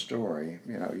side of the story,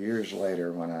 years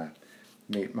later when I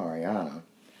meet Mariana,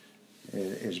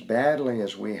 as badly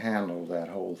as we handled that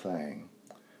whole thing,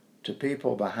 to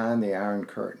people behind the Iron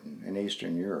Curtain in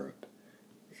Eastern Europe,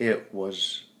 it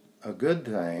was a good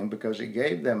thing because it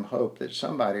gave them hope that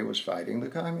somebody was fighting the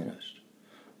communist.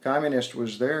 Communist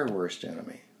was their worst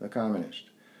enemy, the communist.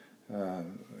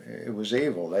 It was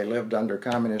evil. They lived under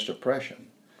communist oppression.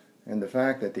 And the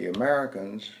fact that the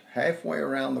Americans, halfway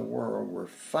around the world, were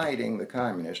fighting the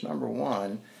communists, number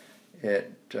one,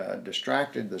 it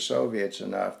distracted the Soviets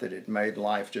enough that it made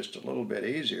life just a little bit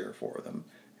easier for them.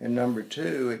 And number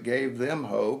two, it gave them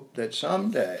hope that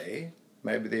someday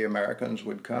maybe the Americans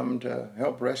would come to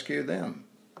help rescue them.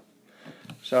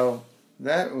 So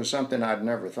that was something I'd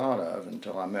never thought of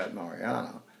until I met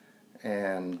Mariana.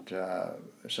 And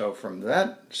so from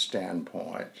that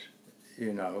standpoint,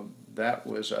 that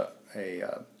was a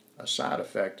side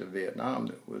effect of Vietnam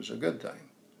that was a good thing.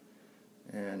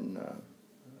 And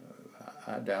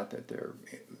I doubt that there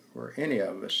were any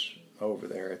of us over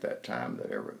there at that time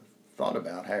that ever thought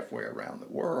about halfway around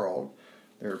the world.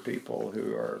 There are people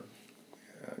who are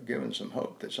given some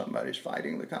hope that somebody's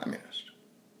fighting the communists,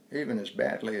 even as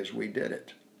badly as we did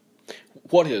it.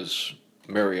 What has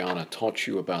Mariana taught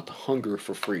you about the hunger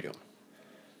for freedom?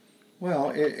 Well,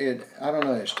 I don't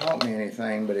know. It's taught me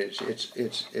anything, but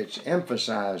it's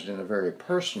emphasized in a very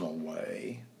personal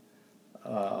way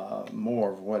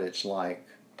more of what it's like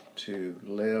to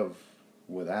live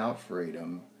without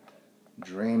freedom,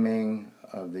 dreaming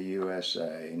of the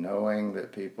USA, knowing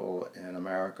that people in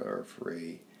America are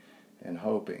free, and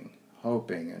hoping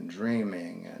and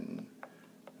dreaming and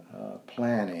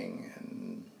planning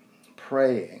and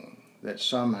praying that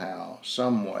somehow,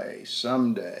 some way,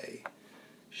 someday,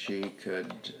 she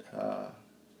could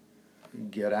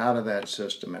get out of that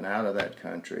system and out of that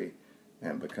country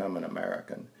and become an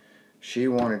American. She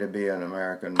wanted to be an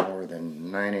American more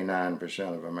than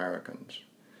 99% of Americans.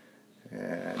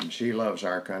 And she loves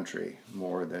our country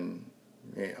more than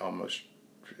almost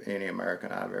any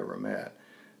American I've ever met.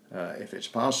 If it's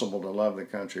possible to love the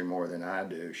country more than I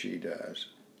do, she does.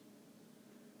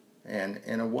 And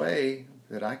in a way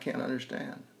that I can't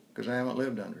understand, because I haven't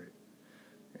lived under it.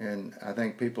 And I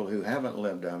think people who haven't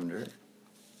lived under it,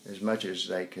 as much as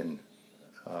they can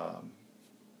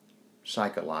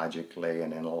psychologically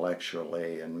and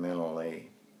intellectually and mentally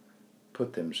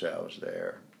put themselves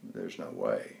there, there's no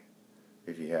way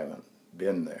if you haven't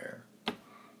been there.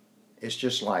 It's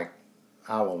just like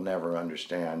I will never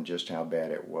understand just how bad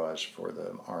it was for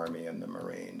the Army and the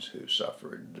Marines who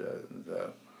suffered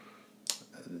the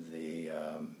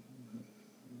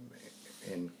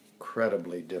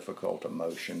incredibly difficult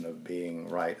emotion of being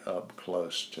right up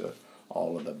close to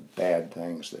all of the bad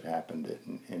things that happened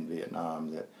in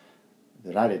Vietnam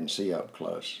that I didn't see up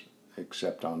close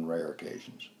except on rare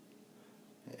occasions.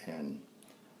 And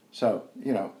so,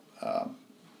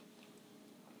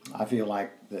 I feel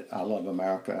like that I love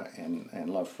America and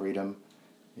love freedom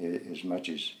as much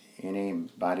as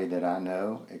anybody that I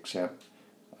know, except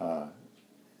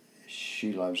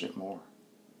she loves it more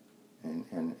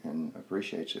and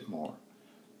appreciates it more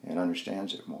and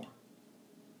understands it more.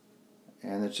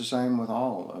 And it's the same with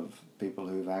all of people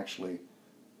who've actually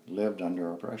lived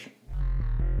under oppression.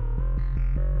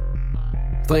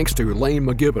 Thanks to Lane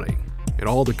McGivney and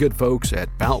all the good folks at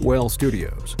Boutwell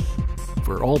Studios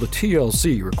for all the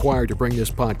TLC required to bring this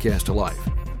podcast to life,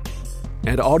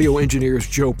 and audio engineers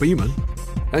Joe Beeman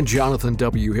and Jonathan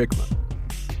W. Hickman.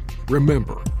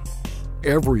 Remember,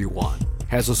 everyone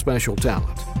has a special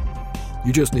talent.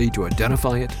 You just need to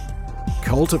identify it,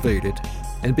 cultivate it,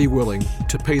 and be willing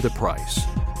to pay the price.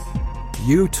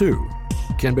 You too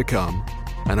can become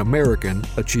an American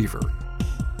achiever.